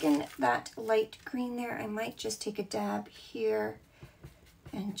kind of liking that light green there. I might just take a dab here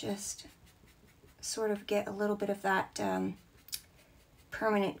and just sort of get a little bit of that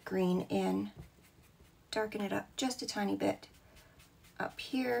permanent green in. Darken it up just a tiny bit up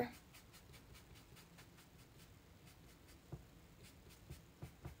here.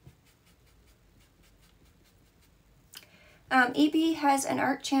 EB has an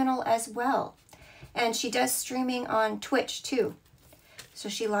art channel as well, and she does streaming on Twitch too. So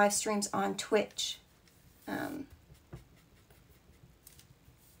she live streams on Twitch. Okay.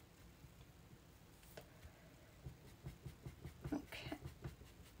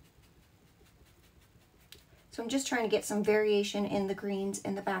 So I'm just trying to get some variation in the greens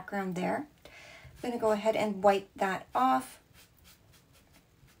in the background there. I'm going to go ahead and wipe that off.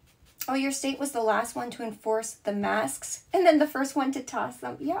 Oh, your state was the last one to enforce the masks and then the first one to toss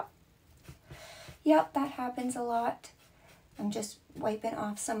them. Yep. Yep, that happens a lot. I'm just wiping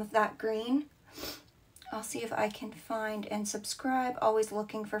off some of that green. I'll see if I can find and subscribe. Always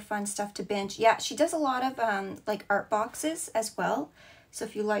looking for fun stuff to binge. Yeah, she does a lot of like art boxes as well. So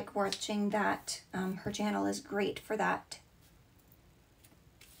if you like watching that, her channel is great for that.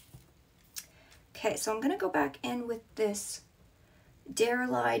 Okay, so I'm going to go back in with this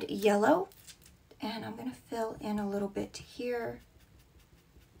Darylide yellow, and I'm going to fill in a little bit here.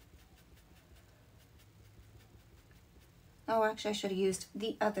 Oh, actually I should have used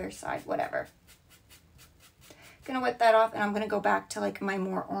the other side, whatever. Gonna wipe that off, and I'm gonna go back to like my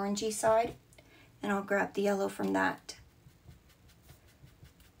more orangey side, and I'll grab the yellow from that.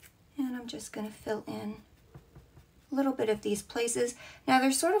 And I'm just gonna fill in a little bit of these places. Now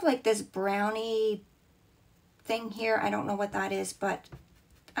there's sort of like this brownie thing here. I don't know what that is, but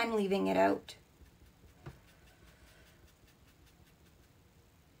I'm leaving it out.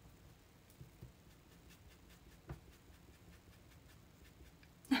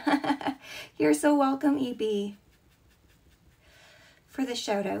 You're so welcome, EB, for the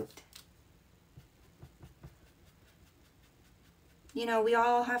shout out. You know, we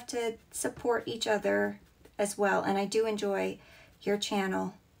all have to support each other as well, and I do enjoy your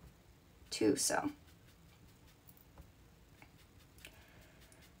channel too, so.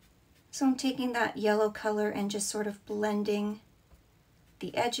 So I'm taking that yellow color and just sort of blending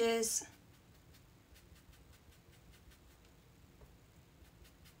the edges.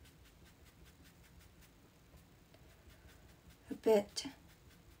 A bit.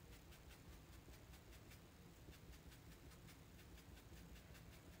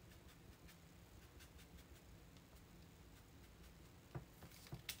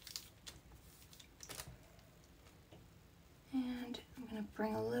 And I'm going to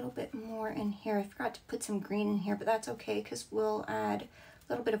bring a little bit more in here. I forgot to put some green in here, but that's okay because we'll add a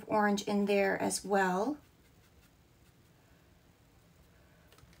little bit of orange in there as well.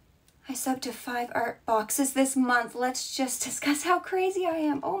 I subbed to 5 art boxes this month. Let's just discuss how crazy I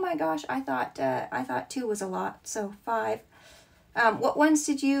am. Oh my gosh, I thought 2 was a lot, so 5. What ones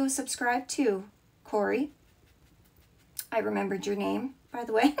did you subscribe to, Corey? I remembered your name, by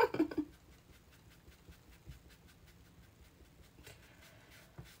the way.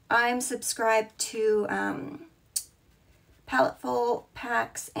 I'm subscribed to Palettefull,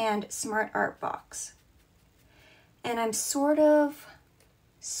 Packs, and Smart Art Box. And I'm sort of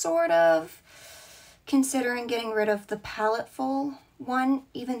considering getting rid of the Palettefull one,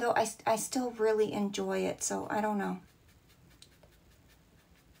 even though I still really enjoy it, so I don't know.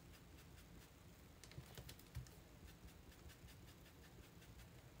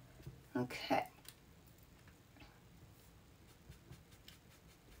 Okay.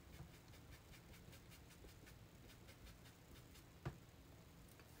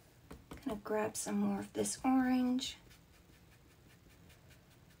 Gonna grab some more of this orange.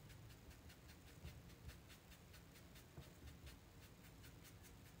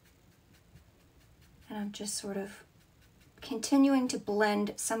 And I'm just sort of continuing to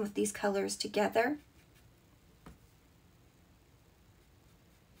blend some of these colors together.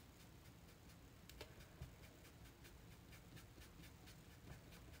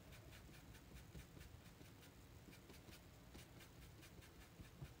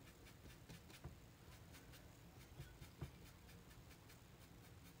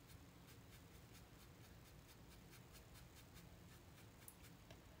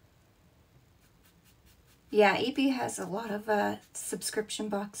 Yeah, EP has a lot of subscription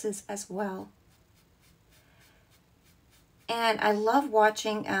boxes as well. And I love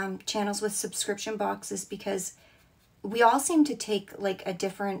watching channels with subscription boxes because we all seem to take like a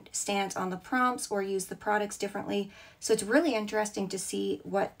different stance on the prompts or use the products differently. So it's really interesting to see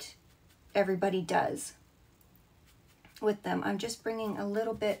what everybody does with them. I'm just bringing a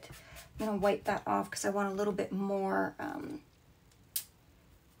little bit, I'm going to wipe that off because I want a little bit more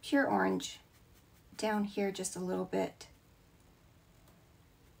pure orange down here, just a little bit.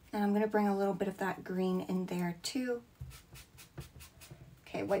 And I'm going to bring a little bit of that green in there too.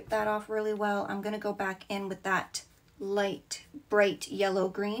 Okay, wipe that off really well. I'm going to go back in with that light, bright yellow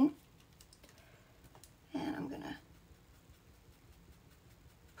green. And I'm going to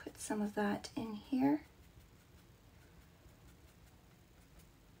put some of that in here.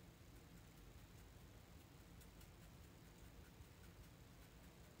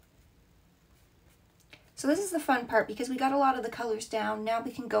 So this is the fun part because we got a lot of the colors down. Now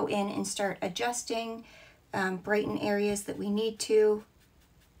we can go in and start adjusting, brighten areas that we need to,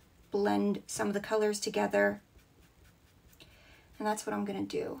 blend some of the colors together. And that's what I'm going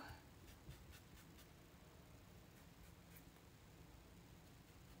to do.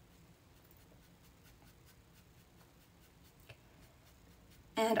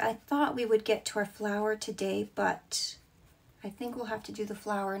 And I thought we would get to our flower today, but I think we'll have to do the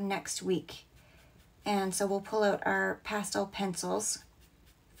flower next week. And so we'll pull out our pastel pencils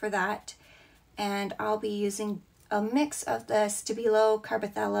for that. And I'll be using a mix of the Stabilo,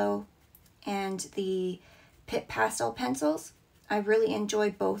 Carbothello, and the Pitt pastel pencils. I really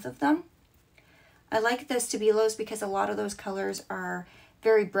enjoy both of them. I like the Stabilos because a lot of those colors are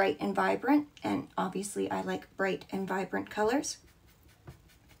very bright and vibrant, and obviously I like bright and vibrant colors.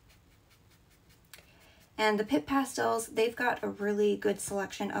 And the Pitt pastels, they've got a really good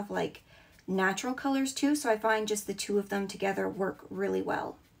selection of like natural colors too, so I find just the two of them together work really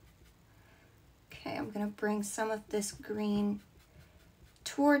well. Okay, I'm going to bring some of this green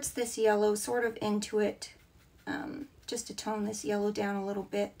towards this yellow, sort of into it, just to tone this yellow down a little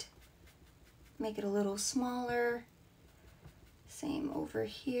bit, make it a little smaller. Same over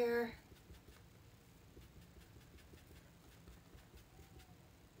here.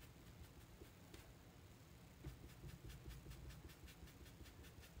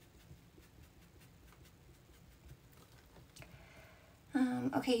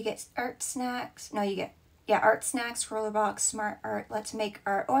 Okay, you get art snacks. No, you get, yeah, art snacks, roller box, smart art, let's make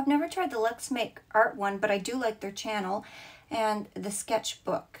art. Oh, I've never tried the let's make art one, but I do like their channel. And the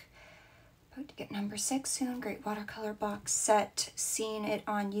sketchbook. About to get number 6 soon. Great watercolor box set. Seen it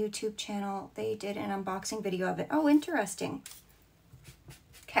on YouTube channel. They did an unboxing video of it. Oh, interesting.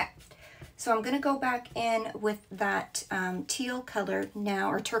 Okay. So I'm going to go back in with that teal color now,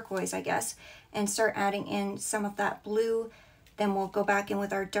 or turquoise, I guess, and start adding in some of that blue. Then we'll go back in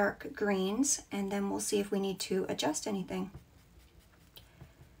with our dark greens, and then we'll see if we need to adjust anything.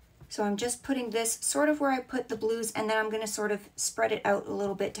 So I'm just putting this sort of where I put the blues, and then I'm going to sort of spread it out a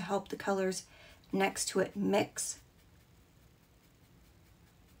little bit to help the colors next to it mix.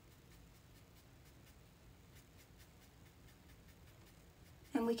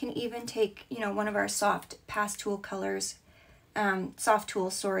 And we can even take, you know, one of our soft pastel colors, soft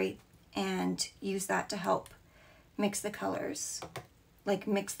tools, sorry, and use that to help mix the colors, like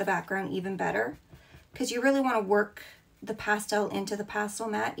mix the background even better, because you really want to work the pastel into the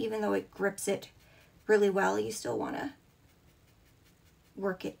Pastelmat. Even though it grips it really well, you still want to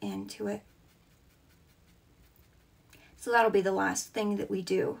work it into it. So that'll be the last thing that we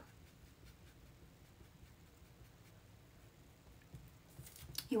do.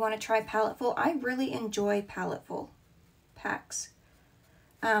 You want to try Palettefull? I really enjoy Palettefull packs.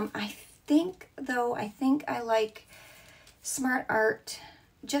 I think I like Smart Art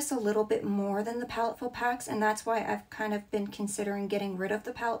just a little bit more than the Palettefull packs, and that's why I've kind of been considering getting rid of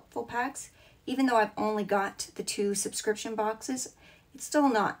the Palettefull packs. Even though I've only got the 2 subscription boxes, it's still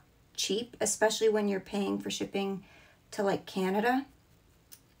not cheap, especially when you're paying for shipping to like Canada,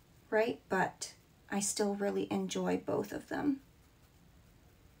 right? But I still really enjoy both of them.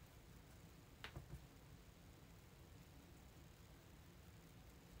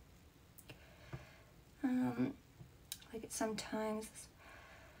 Like it sometimes.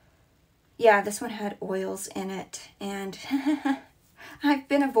 Yeah, this one had oils in it, and I've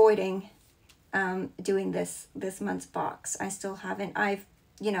been avoiding doing this month's box. I still haven't. I've,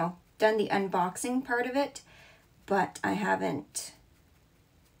 you know, done the unboxing part of it, but I haven't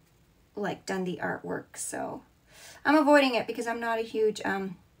like done the artwork. So I'm avoiding it because I'm not a huge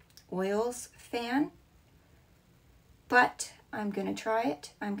oils fan, but I'm gonna try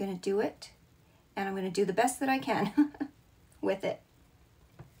it. I'm gonna do it. and I'm going to do the best that I can with it.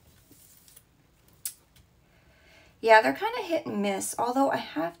 Yeah, they're kind of hit and miss, although I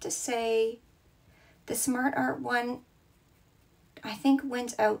have to say the Smart Art one, I think,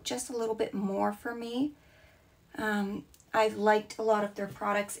 wins out just a little bit more for me. I've liked a lot of their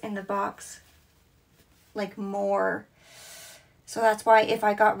products in the box, like, more. So that's why if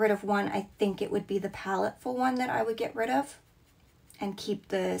I got rid of one, I think it would be the Paletteful one that I would get rid of and keep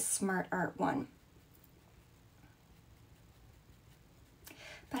the Smart Art one.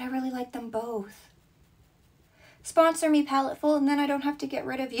 But I really like them both. Sponsor me, Paletteful, and then I don't have to get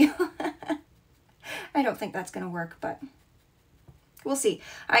rid of you. I don't think that's going to work, but we'll see.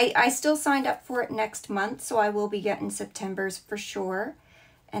 I still signed up for it next month, so I will be getting September's for sure.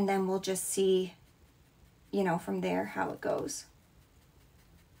 And then we'll just see, you know, from there how it goes.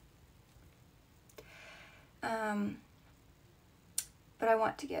 But I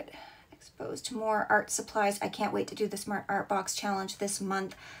want to get exposed to more art supplies. I can't wait to do the Smart Art Box Challenge this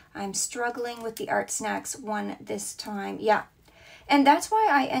month. I'm struggling with the Art Snacks one this time. Yeah. And that's why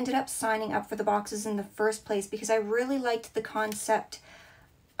I ended up signing up for the boxes in the first place, because I really liked the concept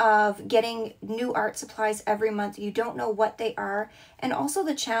of getting new art supplies every month. You don't know what they are. And also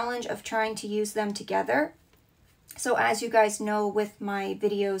the challenge of trying to use them together. So as you guys know, with my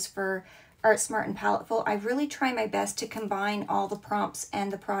videos for Art Smart and Palettefull, I really try my best to combine all the prompts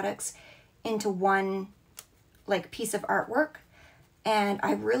and the products into one, like, piece of artwork. And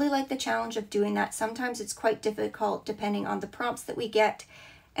I really like the challenge of doing that. Sometimes it's quite difficult depending on the prompts that we get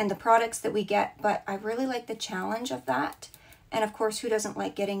and the products that we get, but I really like the challenge of that. And of course, who doesn't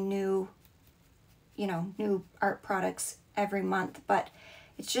like getting new, you know, new art products every month? But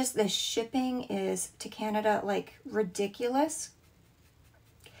it's just the shipping is to Canada, like, ridiculous.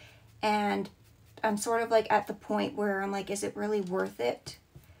 And I'm sort of like at the point where I'm like, is it really worth it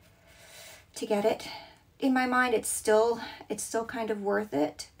to get it? In my mind, it's still kind of worth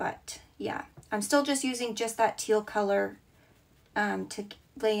it, but yeah, I'm still just using just that teal color to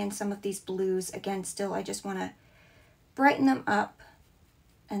lay in some of these blues. Again, still, I just want to brighten them up,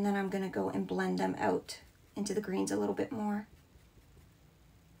 and then I'm going to go and blend them out into the greens a little bit more.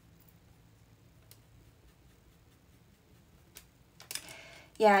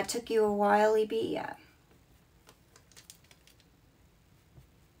 Yeah, it took you a while, EB, yeah.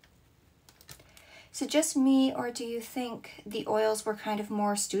 Is it just me, or do you think the oils were kind of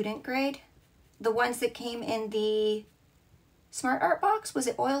more student grade? The ones that came in the Smart Art box? Was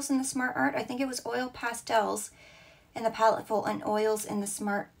it oils in the Smart Art? I think it was oil pastels in the Palettefull and oils in the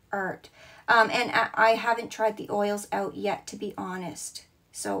Smart Art. And I haven't tried the oils out yet, to be honest.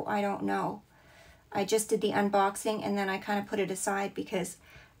 So I don't know. I just did the unboxing and then I kind of put it aside because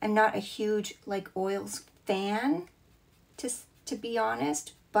I'm not a huge, like, oils fan, to be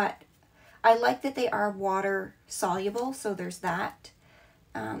honest. But I like that they are water soluble, so there's that.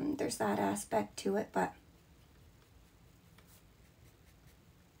 There's that aspect to it, but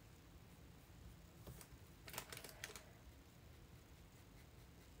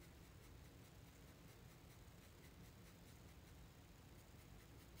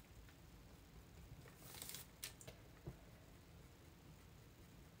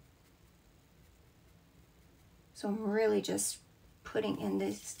so I'm really just putting in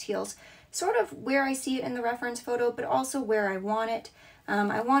these teals, sort of where I see it in the reference photo, but also where I want it.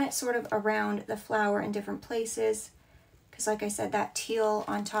 I want it sort of around the flower in different places, because like I said, that teal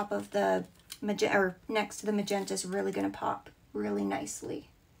on top of the magenta, or next to the magenta, is really going to pop really nicely.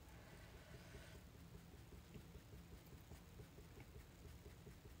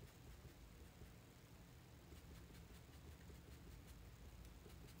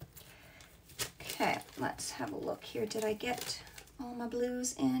 Okay, let's have a look here. Did I get all my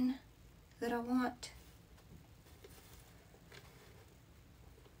blues in that I want?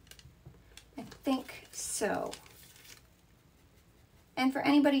 I think so. And for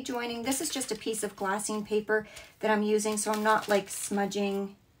anybody joining, this is just a piece of glassine paper that I'm using, so I'm not, like,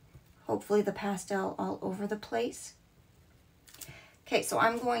 smudging, hopefully, the pastel all over the place. Okay, so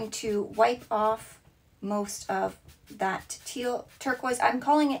I'm going to wipe off most of that teal, turquoise. I'm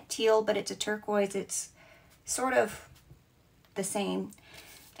calling it teal, but it's a turquoise. It's sort of the same.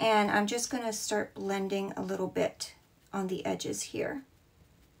 And I'm just going to start blending a little bit on the edges here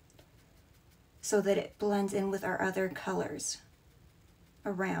so that it blends in with our other colors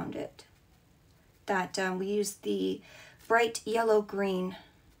around it. That we used the bright yellow green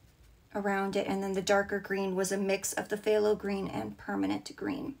around it, and then the darker green was a mix of the phthalo green and permanent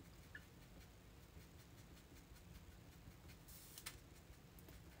green.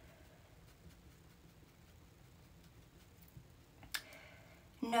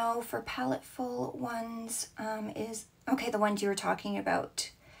 know for palette full ones is, okay, the ones you were talking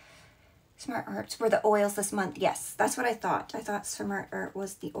about. Smart Arts were the oils this month. Yes, that's what I thought. I thought Smart Art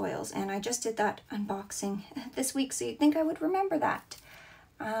was the oils, and I just did that unboxing this week, so you'd think I would remember that.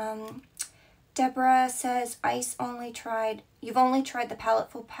 Deborah says, you've only tried the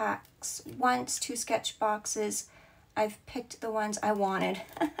palettefull packs once, 2 sketch boxes. I've picked the ones I wanted.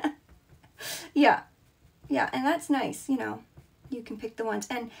 Yeah, and that's nice, you know, you can pick the ones.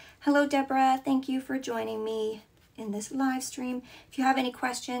 And hello, Deborah, thank you for joining me in this live stream. If you have any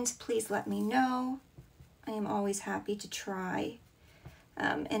questions, please let me know. I am always happy to try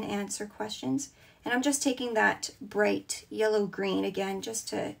and answer questions. And I'm just taking that bright yellow green again, just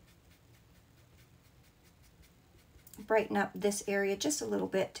to brighten up this area just a little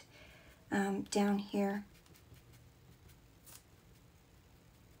bit down here.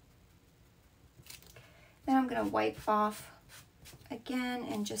 Then I'm going to wipe off again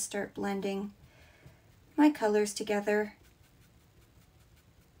and just start blending my colors together.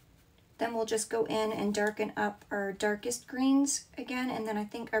 Then we'll just go in and darken up our darkest greens again, and then I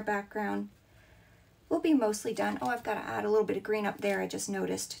think our background will be mostly done. Oh, I've got to add a little bit of green up there, I just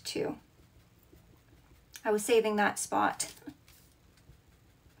noticed too. I was saving that spot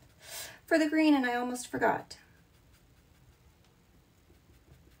for the green and I almost forgot.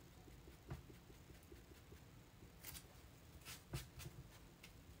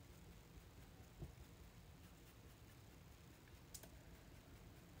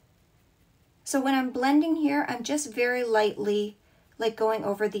 So when I'm blending here, I'm just very lightly like going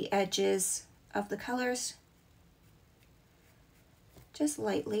over the edges of the colors, just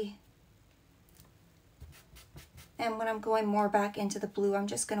lightly. And when I'm going more back into the blue, I'm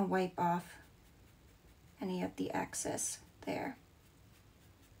just going to wipe off any of the excess there.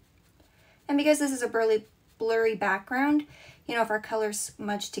 And because this is a blurry background, you know, if our colors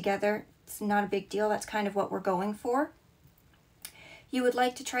smudge together, it's not a big deal. That's kind of what we're going for. You would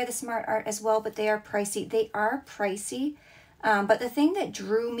like to try the Smart Art as well, but they are pricey. They are pricey, but the thing that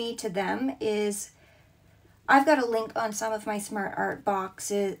drew me to them is I've got a link on some of my Smart Art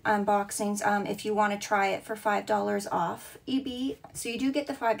unboxings if you want to try it for $5 off EB. So you do get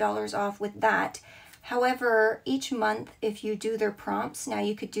the $5 off with that. However, each month, if you do their prompts, now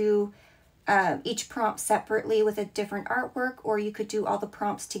you could do each prompt separately with a different artwork, or you could do all the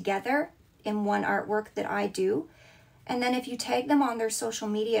prompts together in one artwork that I do. And then if you tag them on their social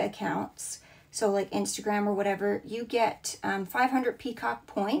media accounts, so like Instagram or whatever, you get 500 Peacock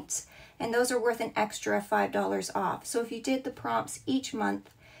points, and those are worth an extra $5 off. So if you did the prompts each month,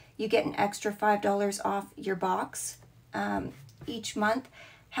 you get an extra $5 off your box each month.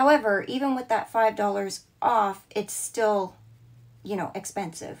 However, even with that $5 off, it's still, you know,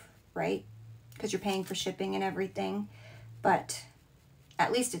 expensive, right? Because you're paying for shipping and everything, but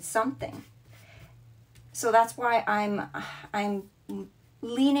at least it's something. So that's why I'm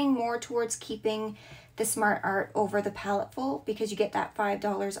leaning more towards keeping the Smart Art over the palettefull, because you get that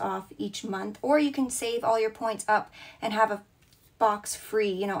 $5 off each month, or you can save all your points up and have a box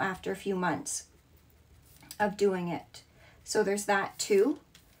free, you know, after a few months of doing it. So there's that too.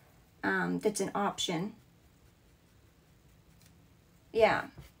 That's an option. Yeah.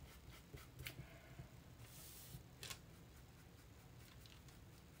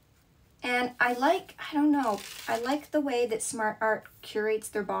 And I don't know, I like the way that Smart Art curates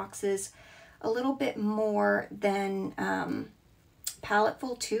their boxes a little bit more than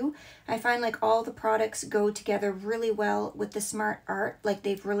palettefull too. I find like all the products go together really well with the Smart Art, like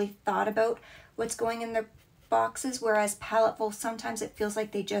they've really thought about what's going in their boxes, whereas palettefull, sometimes it feels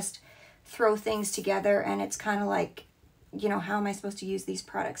like they just throw things together and it's kind of like, you know, how am I supposed to use these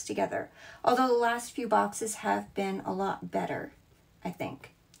products together? Although the last few boxes have been a lot better, I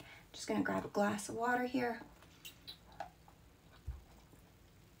think. Just gonna grab a glass of water here.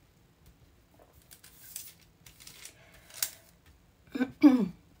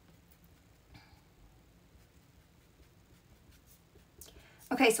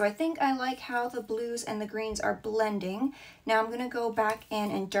 Okay, so I think I like how the blues and the greens are blending. Now I'm gonna go back in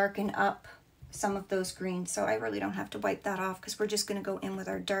and darken up some of those greens. So I really don't have to wipe that off because we're just gonna go in with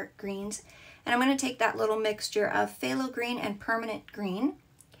our dark greens. And I'm gonna take that little mixture of phthalo green and permanent green,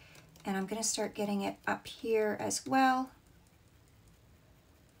 and I'm gonna start getting it up here as well,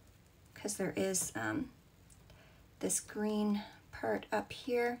 because there is this green part up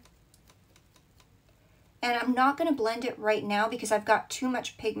here. And I'm not gonna blend it right now because I've got too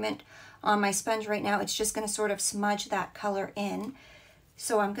much pigment on my sponge right now. It's just gonna sort of smudge that color in.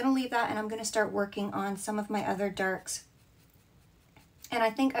 So I'm gonna leave that and I'm gonna start working on some of my other darks. And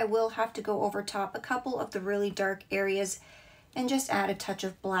I think I will have to go over top a couple of the really dark areas and just add a touch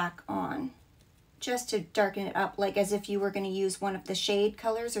of black on, just to darken it up, like as if you were going to use one of the shade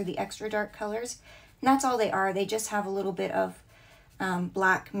colors or the extra dark colors. And that's all they are. They just have a little bit of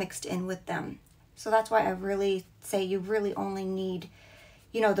black mixed in with them. So that's why I really say you really only need,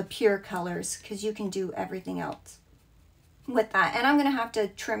 you know, the pure colors, because you can do everything else with that. And I'm going to have to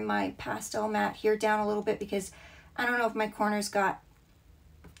trim my Pastelmat here down a little bit, because I don't know if my corners got,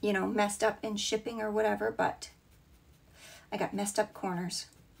 you know, messed up in shipping or whatever, but I got messed up corners.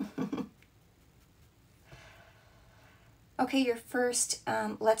 Okay, your first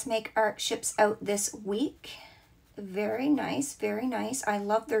Let's Make Art ships out this week. Very nice, very nice. I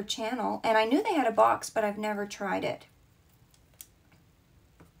love their channel, and I knew they had a box, but I've never tried it.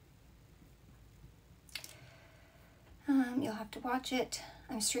 You'll have to watch it.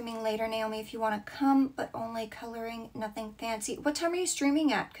 I'm streaming later, Naomi, if you want to come, but only coloring, nothing fancy. What time are you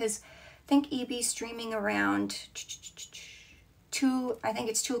streaming at? Because I think EB's streaming around 2, I think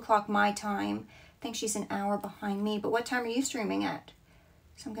it's 2 o'clock my time. I think she's an hour behind me, but what time are you streaming at?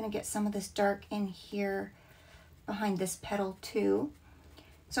 So I'm going to get some of this dark in here behind this petal too.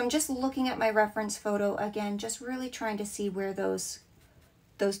 So I'm just looking at my reference photo again, just really trying to see where those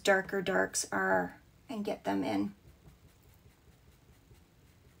darker darks are and get them in.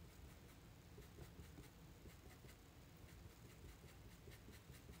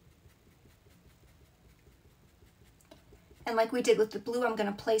 And like we did with the blue, I'm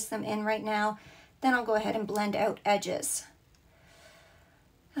going to place them in right now. Then I'll go ahead and blend out edges.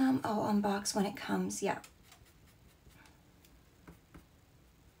 I'll unbox when it comes, yeah.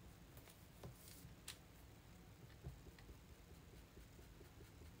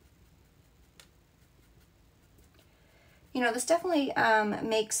 You know, this definitely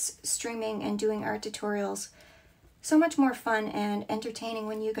makes streaming and doing art tutorials so much more fun and entertaining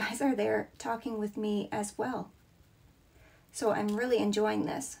when you guys are there talking with me as well. So I'm really enjoying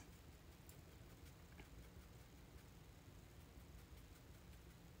this.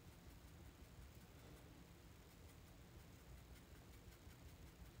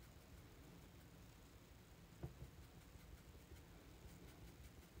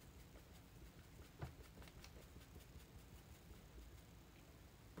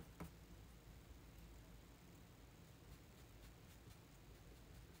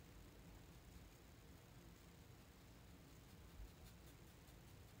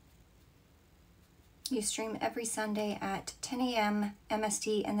 You stream every Sunday at 10 a.m.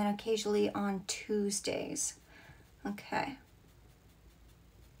 MST and then occasionally on Tuesdays. Okay.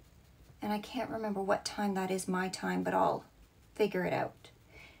 And I can't remember what time that is my time, but I'll figure it out.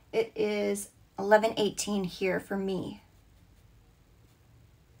 It is 11:18 here for me.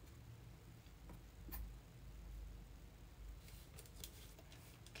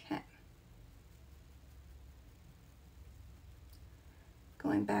 Okay.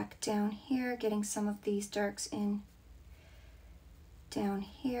 Going back down here, getting some of these darks in down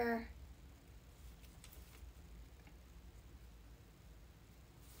here.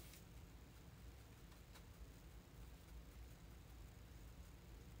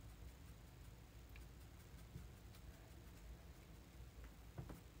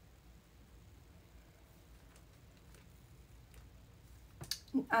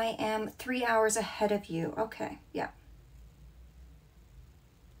 I am 3 hours ahead of you. Okay, yeah.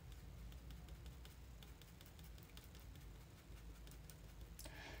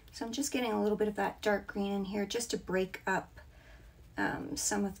 So I'm just getting a little bit of that dark green in here just to break up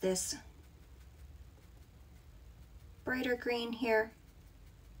some of this brighter green here.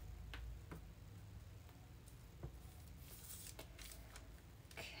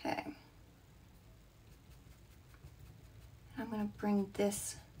 Okay. I'm going to bring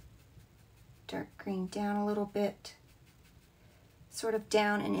this dark green down a little bit, sort of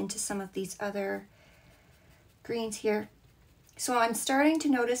down and into some of these other greens here. So I'm starting to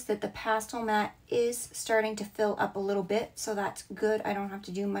notice that the Pastelmat is starting to fill up a little bit, so that's good. I don't have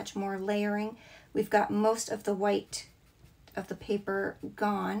to do much more layering. We've got most of the white of the paper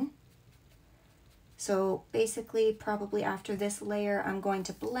gone. So basically, probably after this layer, I'm going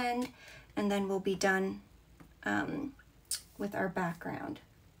to blend, and then we'll be done with our background,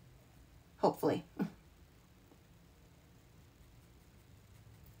 hopefully.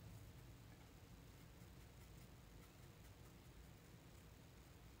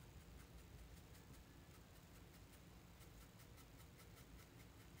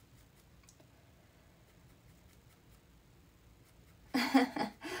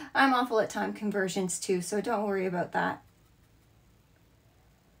 I'm awful at time conversions too, so don't worry about that.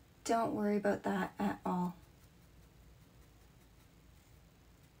 Don't worry about that at all.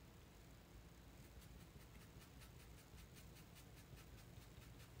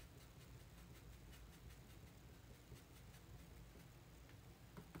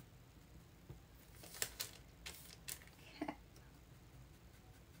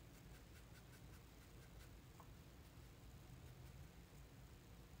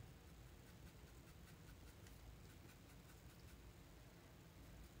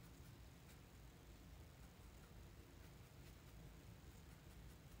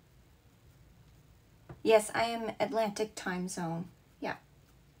 Yes, I am Atlantic time zone. Yeah.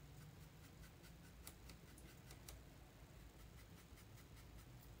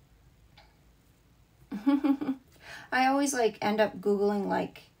 I always like end up Googling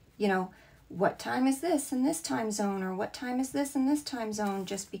like, you know, what time is this in this time zone, or what time is this in this time zone,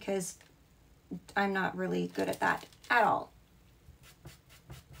 just because I'm not really good at that at all.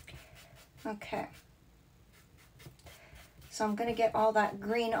 Okay. So I'm going to get all that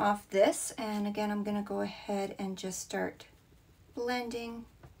green off this, and again I'm going to go ahead and just start blending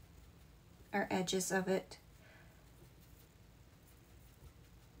our edges of it.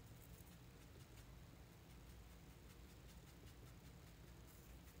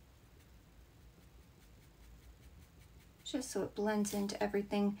 Just so it blends into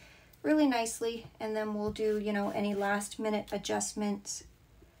everything really nicely, and then we'll do, you know, any last minute adjustments,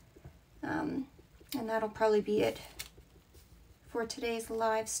 and that'll probably be it for today's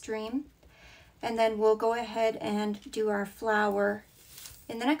live stream. And then we'll go ahead and do our flower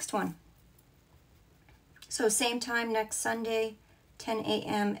in the next one. So same time next Sunday, 10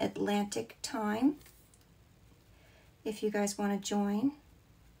 a.m. Atlantic time, if you guys want to join.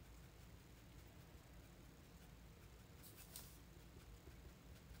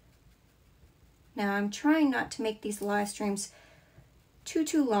 Now I'm trying not to make these live streams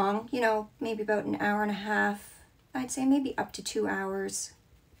too long, you know, maybe about an hour and a half. I'd say maybe up to 2 hours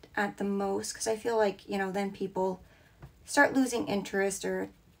at the most, because I feel like, you know, then people start losing interest, or,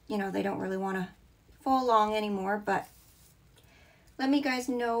 you know, they don't really want to follow along anymore. But let me guys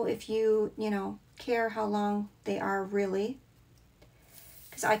know if you know, care how long they are really,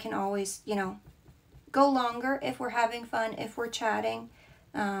 because I can always, you know, go longer if we're having fun, if we're chatting,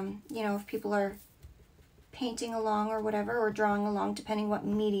 you know, if people are painting along or whatever, or drawing along, depending what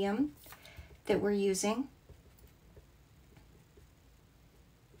medium that we're using.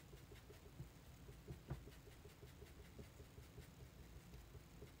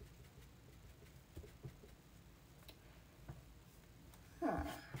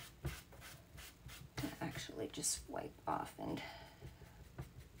 Actually just wipe off and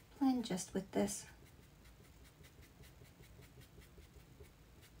blend just with this.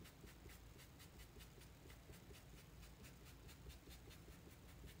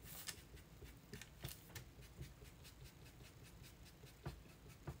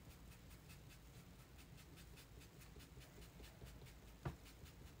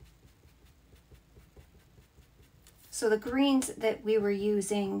 So the greens that we were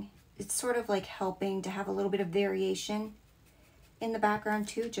using, it's sort of like helping to have a little bit of variation in the background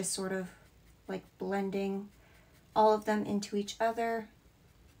too, just sort of like blending all of them into each other.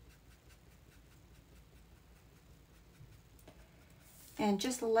 And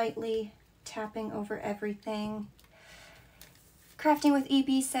just lightly tapping over everything. Crafting with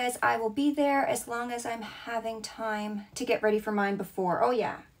EB says, I will be there as long as I'm having time to get ready for mine before. Oh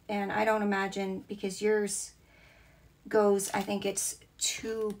yeah, and I don't imagine, because yours goes, I think it's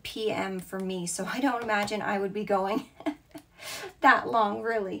 2 p.m. for me, so I don't imagine I would be going that long,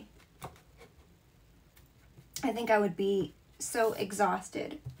 really. I think I would be so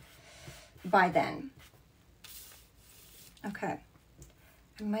exhausted by then. Okay,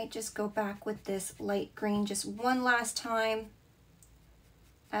 I might just go back with this light green just one last time.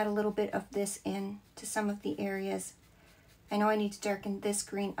 Add a little bit of this in to some of the areas. I know I need to darken this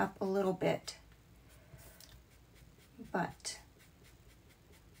green up a little bit, but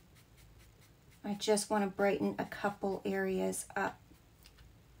I just want to brighten a couple areas up.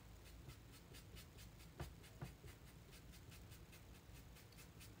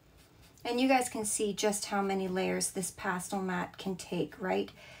 And you guys can see just how many layers this Pastelmat can take,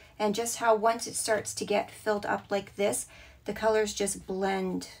 right? And just how once it starts to get filled up like this, the colors just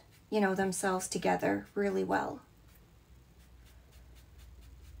blend, you know, themselves together really well.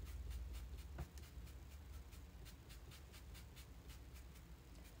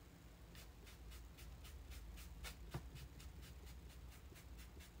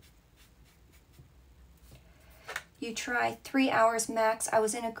 You try 3 hours max. I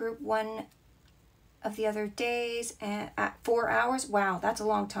was in a group one of the other days and at 4 hours. Wow, that's a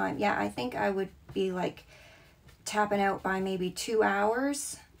long time. Yeah, I think I would be like tapping out by maybe 2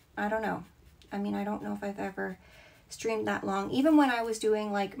 hours. I don't know. I mean, I don't know if I've ever streamed that long. Even when I was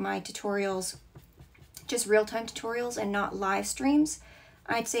doing like my tutorials, just real-time tutorials and not live streams,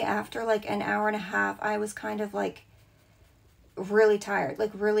 I'd say after like an hour and a half, I was kind of like really tired,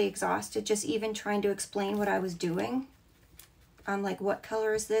 like really exhausted, just even trying to explain what I was doing. I'm like, what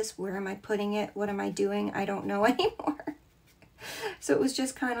color is this? Where am I putting it? What am I doing? I don't know anymore. So it was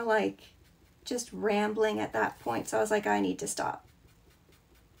just kind of like just rambling at that point. So I was like, I need to stop.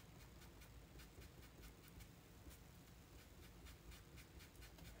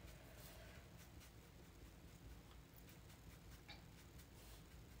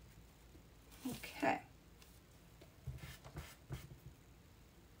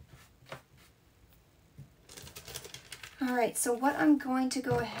 All right, so what I'm going to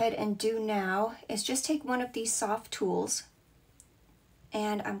go ahead and do now is just take one of these soft tools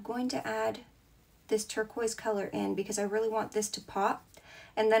and I'm going to add this turquoise color in because I really want this to pop.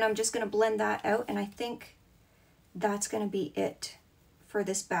 And then I'm just going to blend that out, and I think that's going to be it for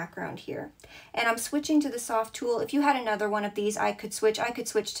this background here. And I'm switching to the soft tool. If you had another one of these, I could switch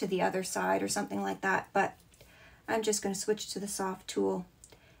to the other side or something like that, but I'm just going to switch to the soft tool.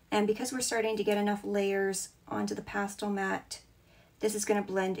 And because we're starting to get enough layers onto the Pastelmat, this is going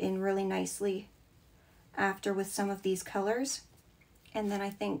to blend in really nicely after with some of these colors. And then I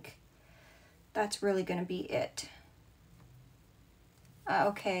think that's really going to be it.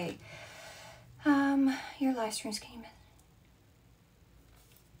 Okay. Your live streams came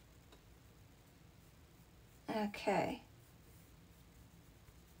in. Okay.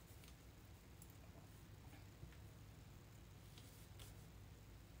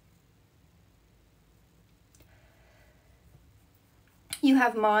 You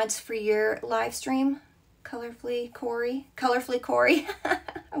have mods for your live stream? Colorfully Corey?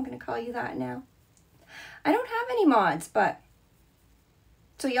 I'm going to call you that now. I don't have any mods, but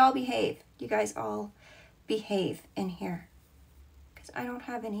so y'all behave. You guys all behave in here because I don't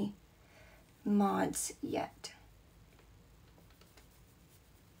have any mods yet.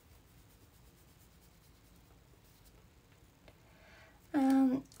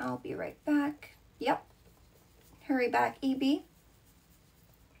 I'll be right back. Yep. Hurry back, EB.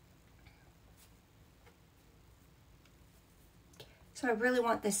 So I really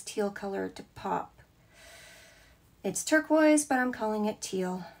want this teal color to pop. It's turquoise, but I'm calling it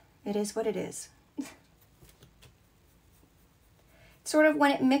teal. It is what it is. Sort of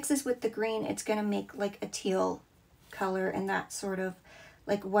when it mixes with the green, it's gonna make like a teal color, and that's sort of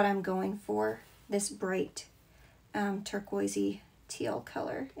like what I'm going for, this bright turquoisey teal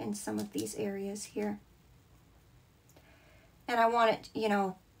color in some of these areas here. And I want it, you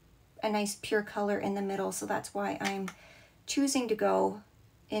know, a nice pure color in the middle, so that's why I'm choosing to go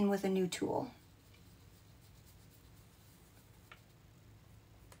in with a new tool.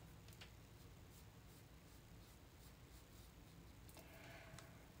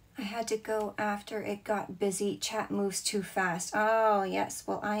 I had to go after it got busy. Chat moves too fast. Oh, yes.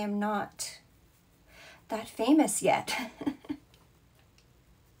 Well, I am not that famous yet.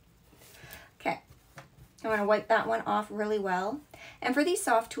 Okay. I'm going to wipe that one off really well. And for these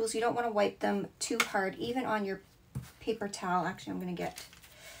soft tools, you don't want to wipe them too hard, even on your paper towel. Actually, I'm going to get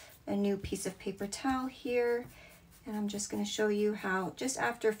a new piece of paper towel here. And I'm just going to show you how, just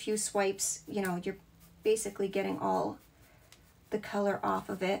after a few swipes, you know, you're basically getting all the color off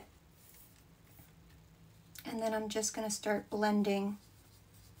of it. And then I'm just going to start blending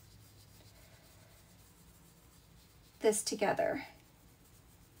this together.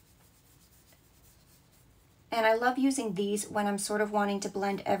 And I love using these when I'm sort of wanting to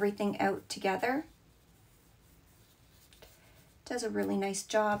blend everything out together. It does a really nice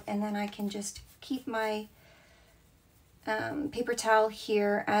job. And then I can just keep my paper towel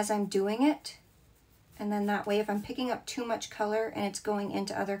here as I'm doing it. And then that way, if I'm picking up too much color and it's going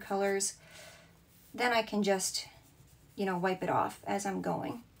into other colors, then I can just, you know, wipe it off as I'm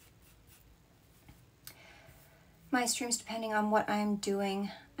going. My streams, depending on what I'm doing,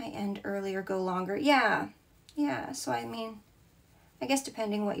 I end early or go longer. Yeah, so I mean, I guess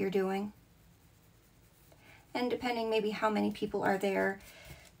depending what you're doing. And depending maybe how many people are there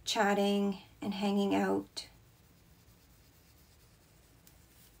chatting and hanging out.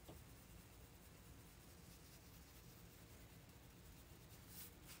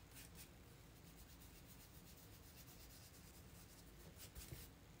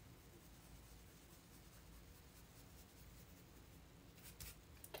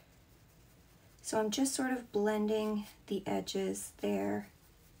 So I'm just sort of blending the edges there.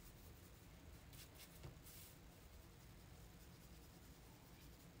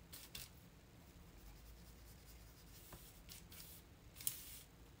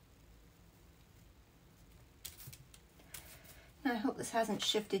 And I hope this hasn't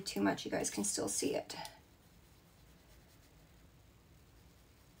shifted too much. You guys can still see it.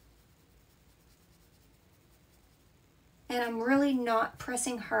 And I'm really not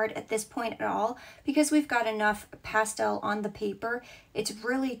pressing hard at this point at all because we've got enough pastel on the paper. It's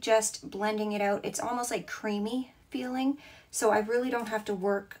really just blending it out. It's almost like creamy feeling. So I really don't have to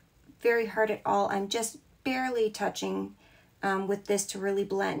work very hard at all. I'm just barely touching with this to really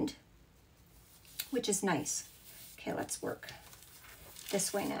blend, which is nice. Okay, let's work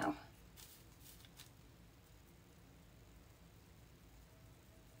this way now.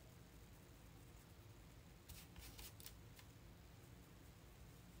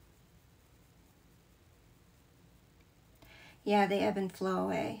 Yeah, they ebb and flow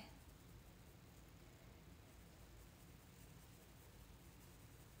away.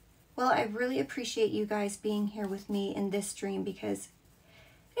 Well, I really appreciate you guys being here with me in this stream because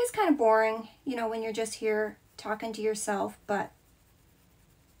it is kind of boring, you know, when you're just here talking to yourself, but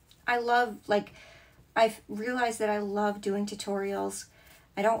I love, like, I've realized that I love doing tutorials.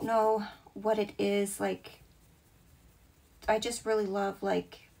 I don't know what it is, like, I just really love,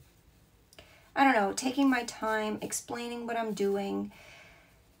 like, I don't know, taking my time, explaining what I'm doing,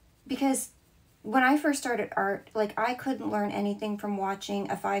 because when I first started art, like, I couldn't learn anything from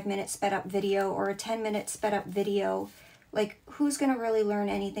watching a 5-minute sped up video or a 10-minute sped up video. Like, who's going to really learn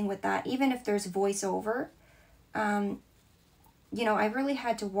anything with that? Even if there's voiceover, you know, I really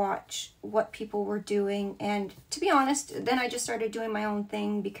had to watch what people were doing. And to be honest, then I just started doing my own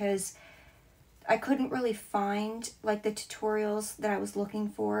thing because I couldn't really find, like, the tutorials that I was looking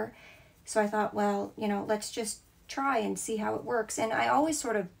for. So I thought, well, you know, let's just try and see how it works. And I always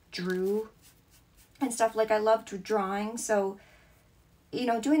sort of drew and stuff. Like, I loved drawing, so, you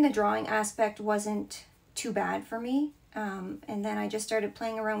know, doing the drawing aspect wasn't too bad for me. And then I just started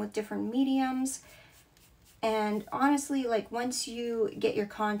playing around with different mediums. And honestly, like, once you get your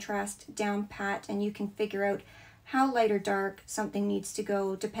contrast down pat and you can figure out how light or dark something needs to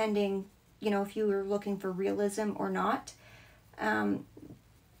go, depending, you know, if you were looking for realism or not,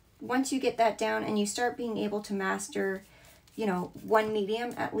 once you get that down and you start being able to master, you know, one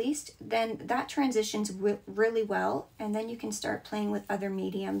medium at least, then that transitions really well, and then you can start playing with other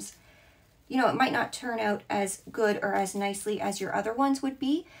mediums. You know, it might not turn out as good or as nicely as your other ones would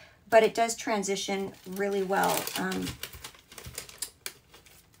be, but it does transition really well.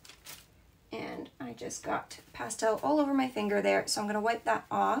 And I just got pastel all over my finger there, so I'm going to wipe that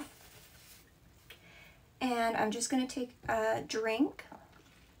off. And I'm just going to take a drink.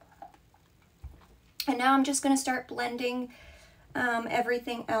 And now I'm just going to start blending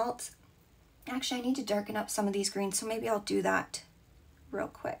everything else. Actually, I need to darken up some of these greens, so maybe I'll do that real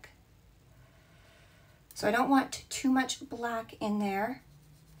quick. So I don't want too much black in there,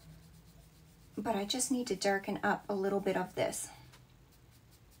 but I just need to darken up a little bit of this.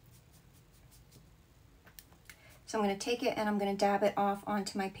 So I'm going to take it and I'm going to dab it off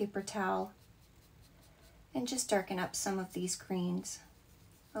onto my paper towel and just darken up some of these greens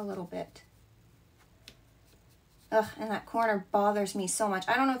a little bit. Ugh, and that corner bothers me so much.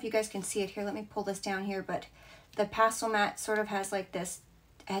 I don't know if you guys can see it here. Let me pull this down here, but the Pastelmat sort of has like this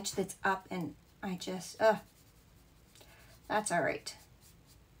edge that's up, and I just, that's all right.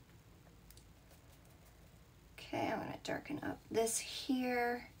 Okay, I'm gonna darken up this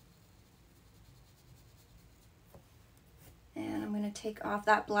here. And I'm gonna take off,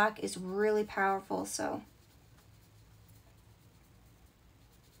 that black is really powerful, so.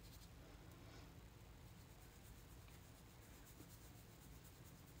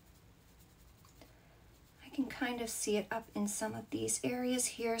 I can kind of see it up in some of these areas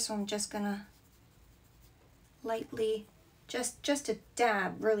here, so I'm just gonna lightly, just a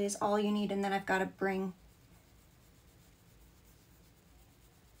dab really is all you need, and then I've got to bring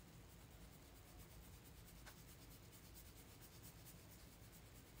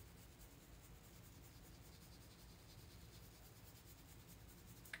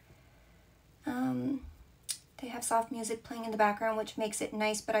they have soft music playing in the background, which makes it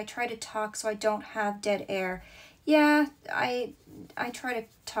nice, but I try to talk so I don't have dead air. Yeah, I try to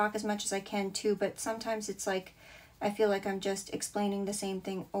talk as much as I can too, but sometimes it's like I feel like I'm just explaining the same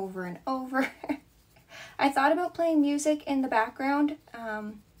thing over and over. I thought about playing music in the background,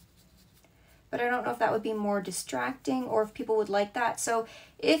 but I don't know if that would be more distracting or if people would like that. So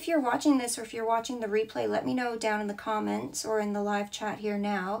if you're watching this or if you're watching the replay, let me know down in the comments or in the live chat here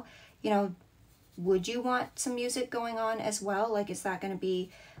now, you know, would you want some music going on as well? Like, is that going to be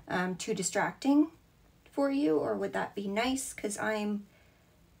too distracting for you, or would that be nice? Because I'm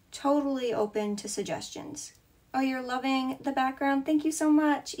totally open to suggestions. Oh, you're loving the background? Thank you so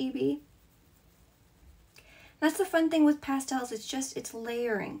much, Evie. That's the fun thing with pastels. It's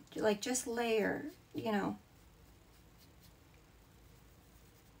layering. Like, just layer, you know.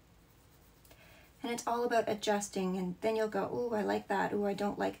 And it's all about adjusting, and then you'll go, ooh, I like that. Ooh, I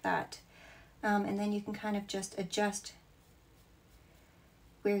don't like that. And then you can kind of just adjust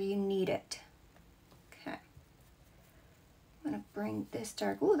where you need it. Okay. I'm going to bring this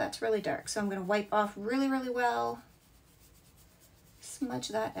dark. Ooh, that's really dark. So I'm going to wipe off really, really well. Smudge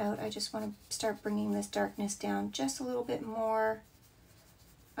that out. I just want to start bringing this darkness down just a little bit more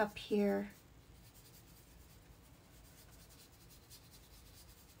up here.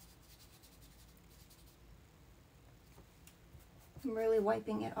 I'm really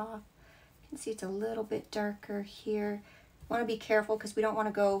wiping it off. You can see it's a little bit darker here. want to be careful because we don't want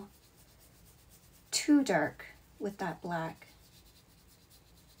to go too dark with that black.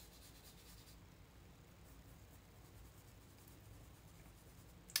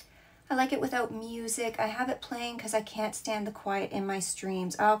 I like it without music. I have it playing because I can't stand the quiet in my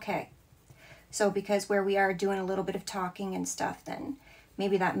streams. Okay. So because where we are doing a little bit of talking and stuff, then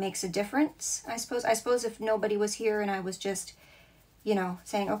maybe that makes a difference, I suppose. I suppose if nobody was here and I was just, you know,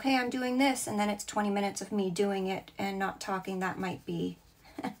 saying, okay, I'm doing this, and then it's 20 minutes of me doing it and not talking, that might be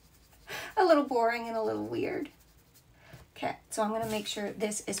a little boring and a little weird. Okay, so I'm going to make sure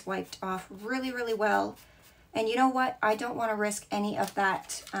this is wiped off really, really well. And you know what? I don't want to risk any of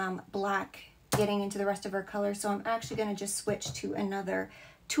that black getting into the rest of our color, so I'm actually going to just switch to another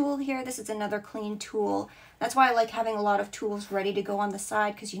tool here. This is another clean tool. That's why I like having a lot of tools ready to go on the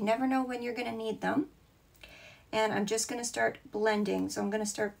side, because you never know when you're going to need them. And I'm just going to start blending. So I'm going to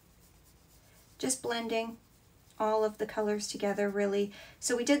start just blending all of the colors together, really.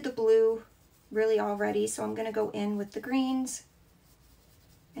 So we did the blue really already, so I'm going to go in with the greens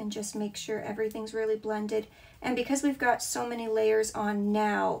and just make sure everything's really blended. And because we've got so many layers on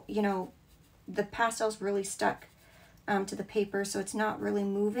now, you know, the pastel's really stuck to the paper, so it's not really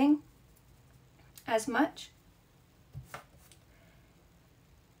moving as much.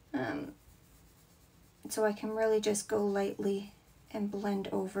 So I can really just go lightly and blend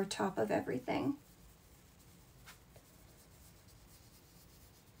over top of everything.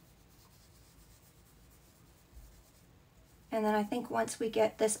 And then I think once we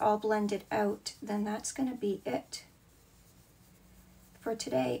get this all blended out, then that's going to be it for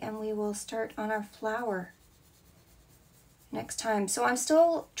today, and we will start on our flower next time. So I'm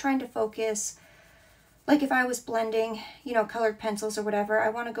still trying to focus, like if I was blending, you know, colored pencils or whatever, I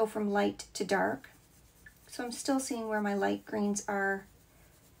want to go from light to dark. So I'm still seeing where my light greens are,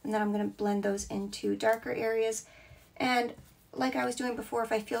 and then I'm going to blend those into darker areas. And like I was doing before,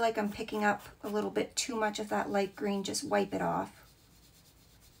 if I feel like I'm picking up a little bit too much of that light green, just wipe it off.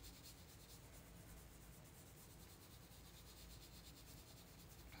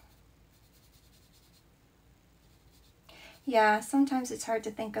 Yeah, sometimes it's hard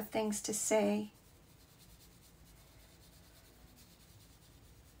to think of things to say.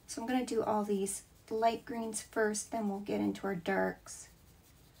 So I'm going to do all these light greens first, then we'll get into our darks.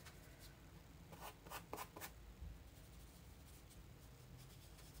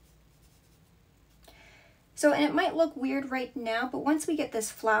 So, and it might look weird right now, but once we get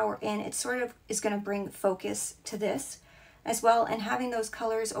this flower in, it sort of is going to bring focus to this as well. And having those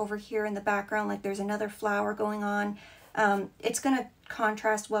colors over here in the background, like there's another flower going on, it's going to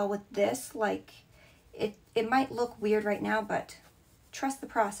contrast well with this. Like it might look weird right now, but trust the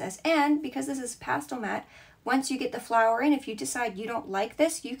process. And because this is Pastelmat, once you get the flower in, if you decide you don't like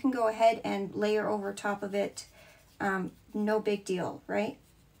this, you can go ahead and layer over top of it. No big deal, right?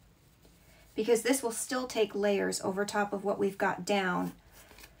 Because this will still take layers over top of what we've got down.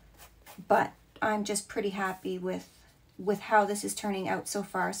 But I'm just pretty happy with how this is turning out so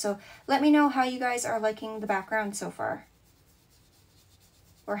far. So let me know how you guys are liking the background so far,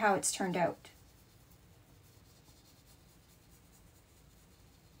 or how it's turned out.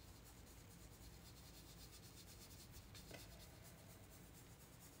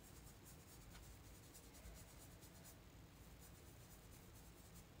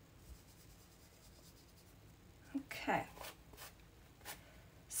 Okay,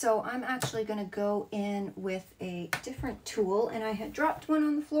 so I'm actually going to go in with a different tool, and I had dropped one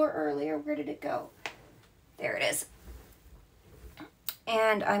on the floor earlier. Where did it go? There it is.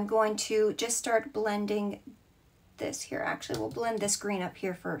 And I'm going to just start blending this here. Actually, we'll blend this green up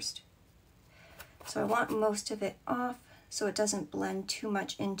here first. So I want most of it off so it doesn't blend too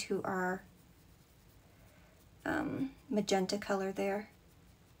much into our magenta color there.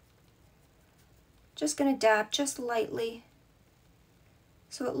 Just going to dab just lightly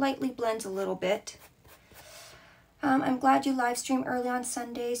so it lightly blends a little bit. I'm glad you live stream early on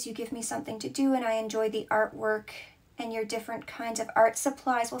Sundays. You give me something to do, and I enjoy the artwork and your different kinds of art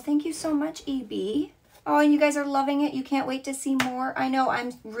supplies. Well, thank you so much, EB. Oh, and you guys are loving it. You can't wait to see more. I know,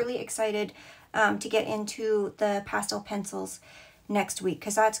 I'm really excited to get into the pastel pencils next week,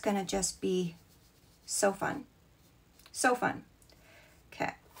 because that's going to just be so fun. So fun.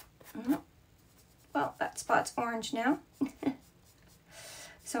 Okay. Well, that spot's orange now.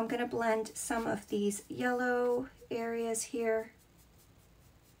 So I'm going to blend some of these yellow areas here.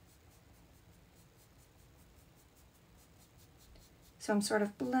 So I'm sort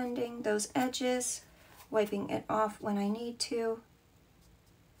of blending those edges, wiping it off when I need to.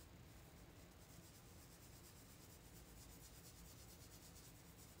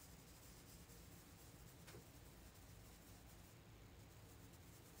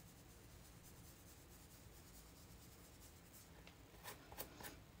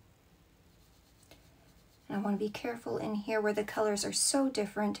 And I want to be careful in here where the colors are so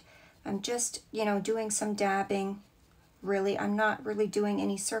different. I'm just, you know, doing some dabbing. Really, I'm not really doing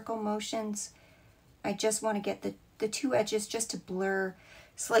any circle motions. I just want to get the two edges just to blur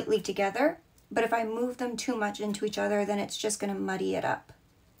slightly together. But if I move them too much into each other, then it's just going to muddy it up.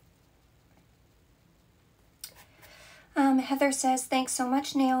 Heather says, thanks so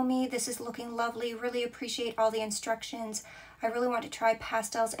much, Naomi. This is looking lovely. Really appreciate all the instructions. I really want to try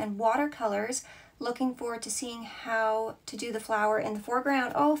pastels and watercolors. Looking forward to seeing how to do the flower in the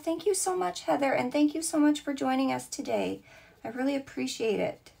foreground. Oh, thank you so much, Heather, and thank you so much for joining us today. I really appreciate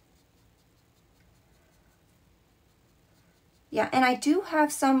it. Yeah, and I do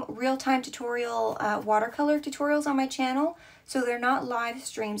have some real-time tutorial watercolor tutorials on my channel, so they're not live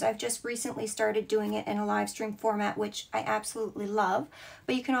streams. I've just recently started doing it in a live stream format, which I absolutely love,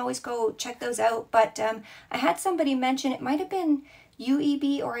 but you can always go check those out. But I had somebody mention, it might have been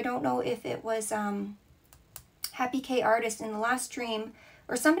UEB, or I don't know if it was Happy K Artist in the last stream,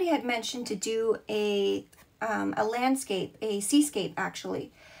 or somebody had mentioned to do a landscape, a seascape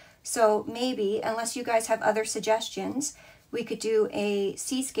actually. So maybe, unless you guys have other suggestions, we could do a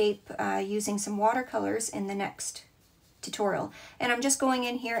seascape using some watercolors in the next tutorial. And I'm just going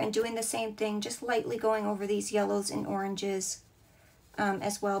in here and doing the same thing, just lightly going over these yellows and oranges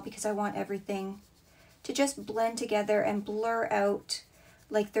as well, because I want everything to just blend together and blur out,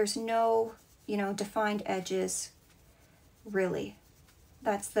 like there's no, you know, defined edges, really.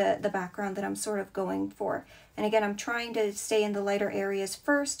 That's the background that I'm sort of going for. And again, I'm trying to stay in the lighter areas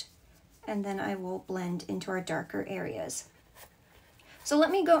first, and then I will blend into our darker areas. So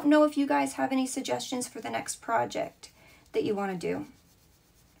let me know if you guys have any suggestions for the next project that you want to do,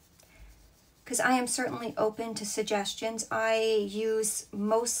 because I am certainly open to suggestions. I use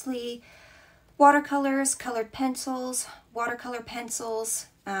mostly watercolors, colored pencils, watercolor pencils,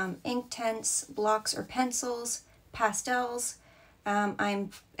 ink tints, blocks or pencils, pastels.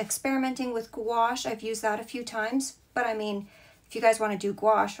 I'm experimenting with gouache. I've used that a few times, but I mean, if you guys want to do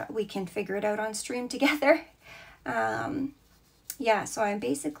gouache, we can figure it out on stream together. Yeah, so I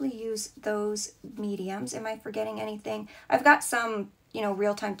basically use those mediums. Am I forgetting anything? I've got some, you know,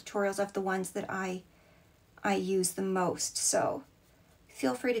 real-time tutorials of the ones that I use the most, so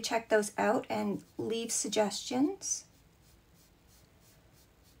feel free to check those out and leave suggestions.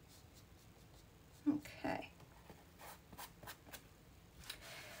 Okay.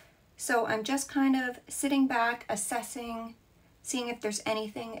 So I'm just kind of sitting back, assessing, seeing if there's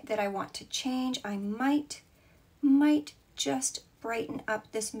anything that I want to change. I might just brighten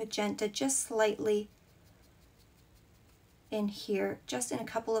up this magenta just slightly in here, just in a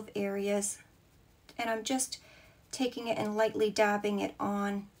couple of areas. And I'm just taking it and lightly dabbing it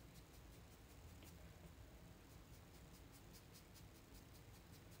on.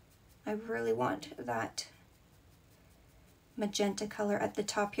 I really want that magenta color at the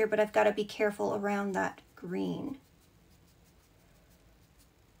top here, but I've got to be careful around that green.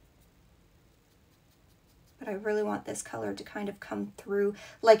 But I really want this color to kind of come through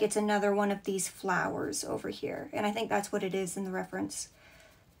like it's another one of these flowers over here. And I think that's what it is in the reference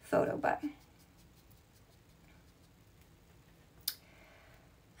photo, but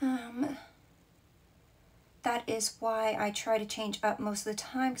that is why I try to change up most of the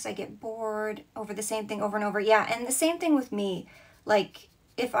time, because I get bored over the same thing over and over. Yeah, and the same thing with me. Like,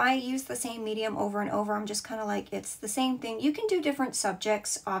 if I use the same medium over and over, I'm just kind of like, it's the same thing. You can do different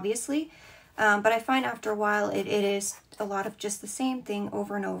subjects, obviously, but I find after a while it is a lot of just the same thing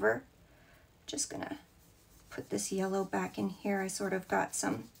over and over. Just gonna put this yellow back in here. I sort of got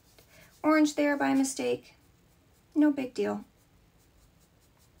some orange there by mistake. No big deal.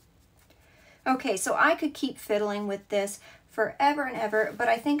 Okay, so I could keep fiddling with this forever and ever, but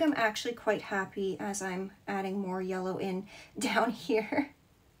I think I'm actually quite happy as I'm adding more yellow in down here.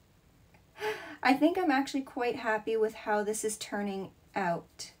 I think I'm actually quite happy with how this is turning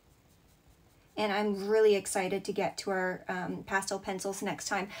out. And I'm really excited to get to our pastel pencils next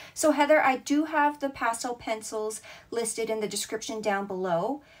time. So Heather, I do have the pastel pencils listed in the description down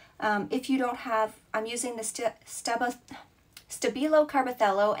below. If you don't have, I'm using the Stabilo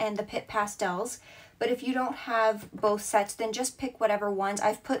Carbothello and the Pit Pastels, but if you don't have both sets, then just pick whatever ones.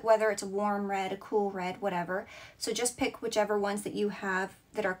 I've put whether it's a warm red, a cool red, whatever. So just pick whichever ones that you have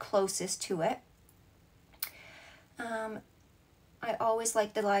that are closest to it. I always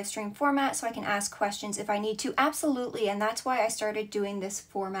like the live stream format so I can ask questions if I need to. Absolutely, and that's why I started doing this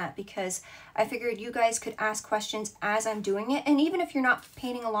format, because I figured you guys could ask questions as I'm doing it. And even if you're not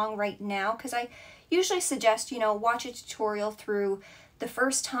painting along right now, because I usually suggest, you know, watch a tutorial through the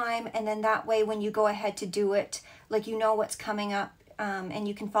first time, and then that way when you go ahead to do it, like, you know what's coming up and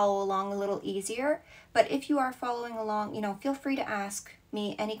you can follow along a little easier. But if you are following along, you know, feel free to ask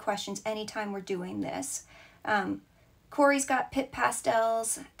me any questions anytime we're doing this. Corey's got Pip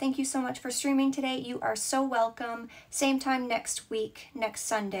Pastels. Thank you so much for streaming today. You are so welcome. Same time next week, next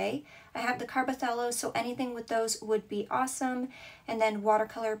Sunday. I have the carbothello, so anything with those would be awesome. And then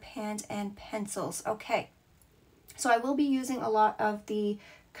watercolor pans and pencils. Okay, so I will be using a lot of the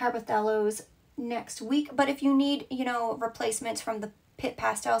carbothellos next week, but if you need, you know, replacements from the Pip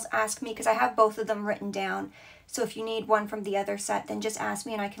Pastels, ask me, because I have both of them written down. So if you need one from the other set, then just ask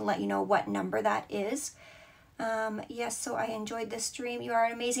me and I can let you know what number that is. Yes, so I enjoyed this stream. You are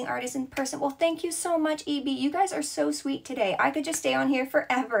an amazing artist in person. Well, thank you so much, EB. You guys are so sweet today. I could just stay on here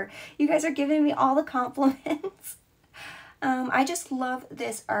forever. You guys are giving me all the compliments. I just love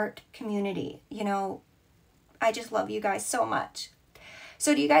this art community. You know, I just love you guys so much.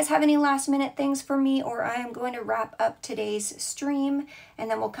 So do you guys have any last minute things for me, or I am going to wrap up today's stream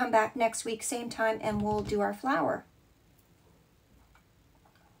and then we'll come back next week, same time, and we'll do our flower.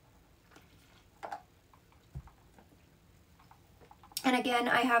 And again,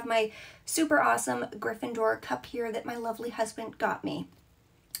 I have my super awesome Gryffindor cup here that my lovely husband got me.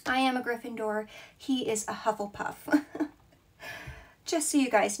 I am a Gryffindor. He is a Hufflepuff. Just so you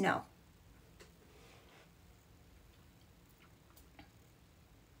guys know.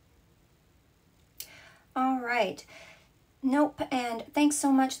 All right. Nope, and thanks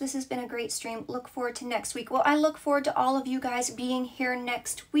so much. This has been a great stream. Look forward to next week. Well, I look forward to all of you guys being here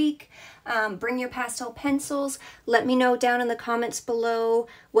next week. Bring your pastel pencils. Let me know down in the comments below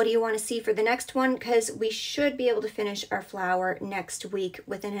what do you want to see for the next one, because we should be able to finish our flower next week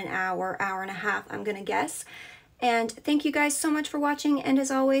within an hour, hour and a half, I'm going to guess. And thank you guys so much for watching, and as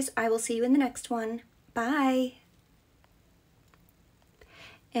always, I will see you in the next one. Bye!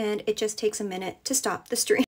 And it just takes a minute to stop the stream.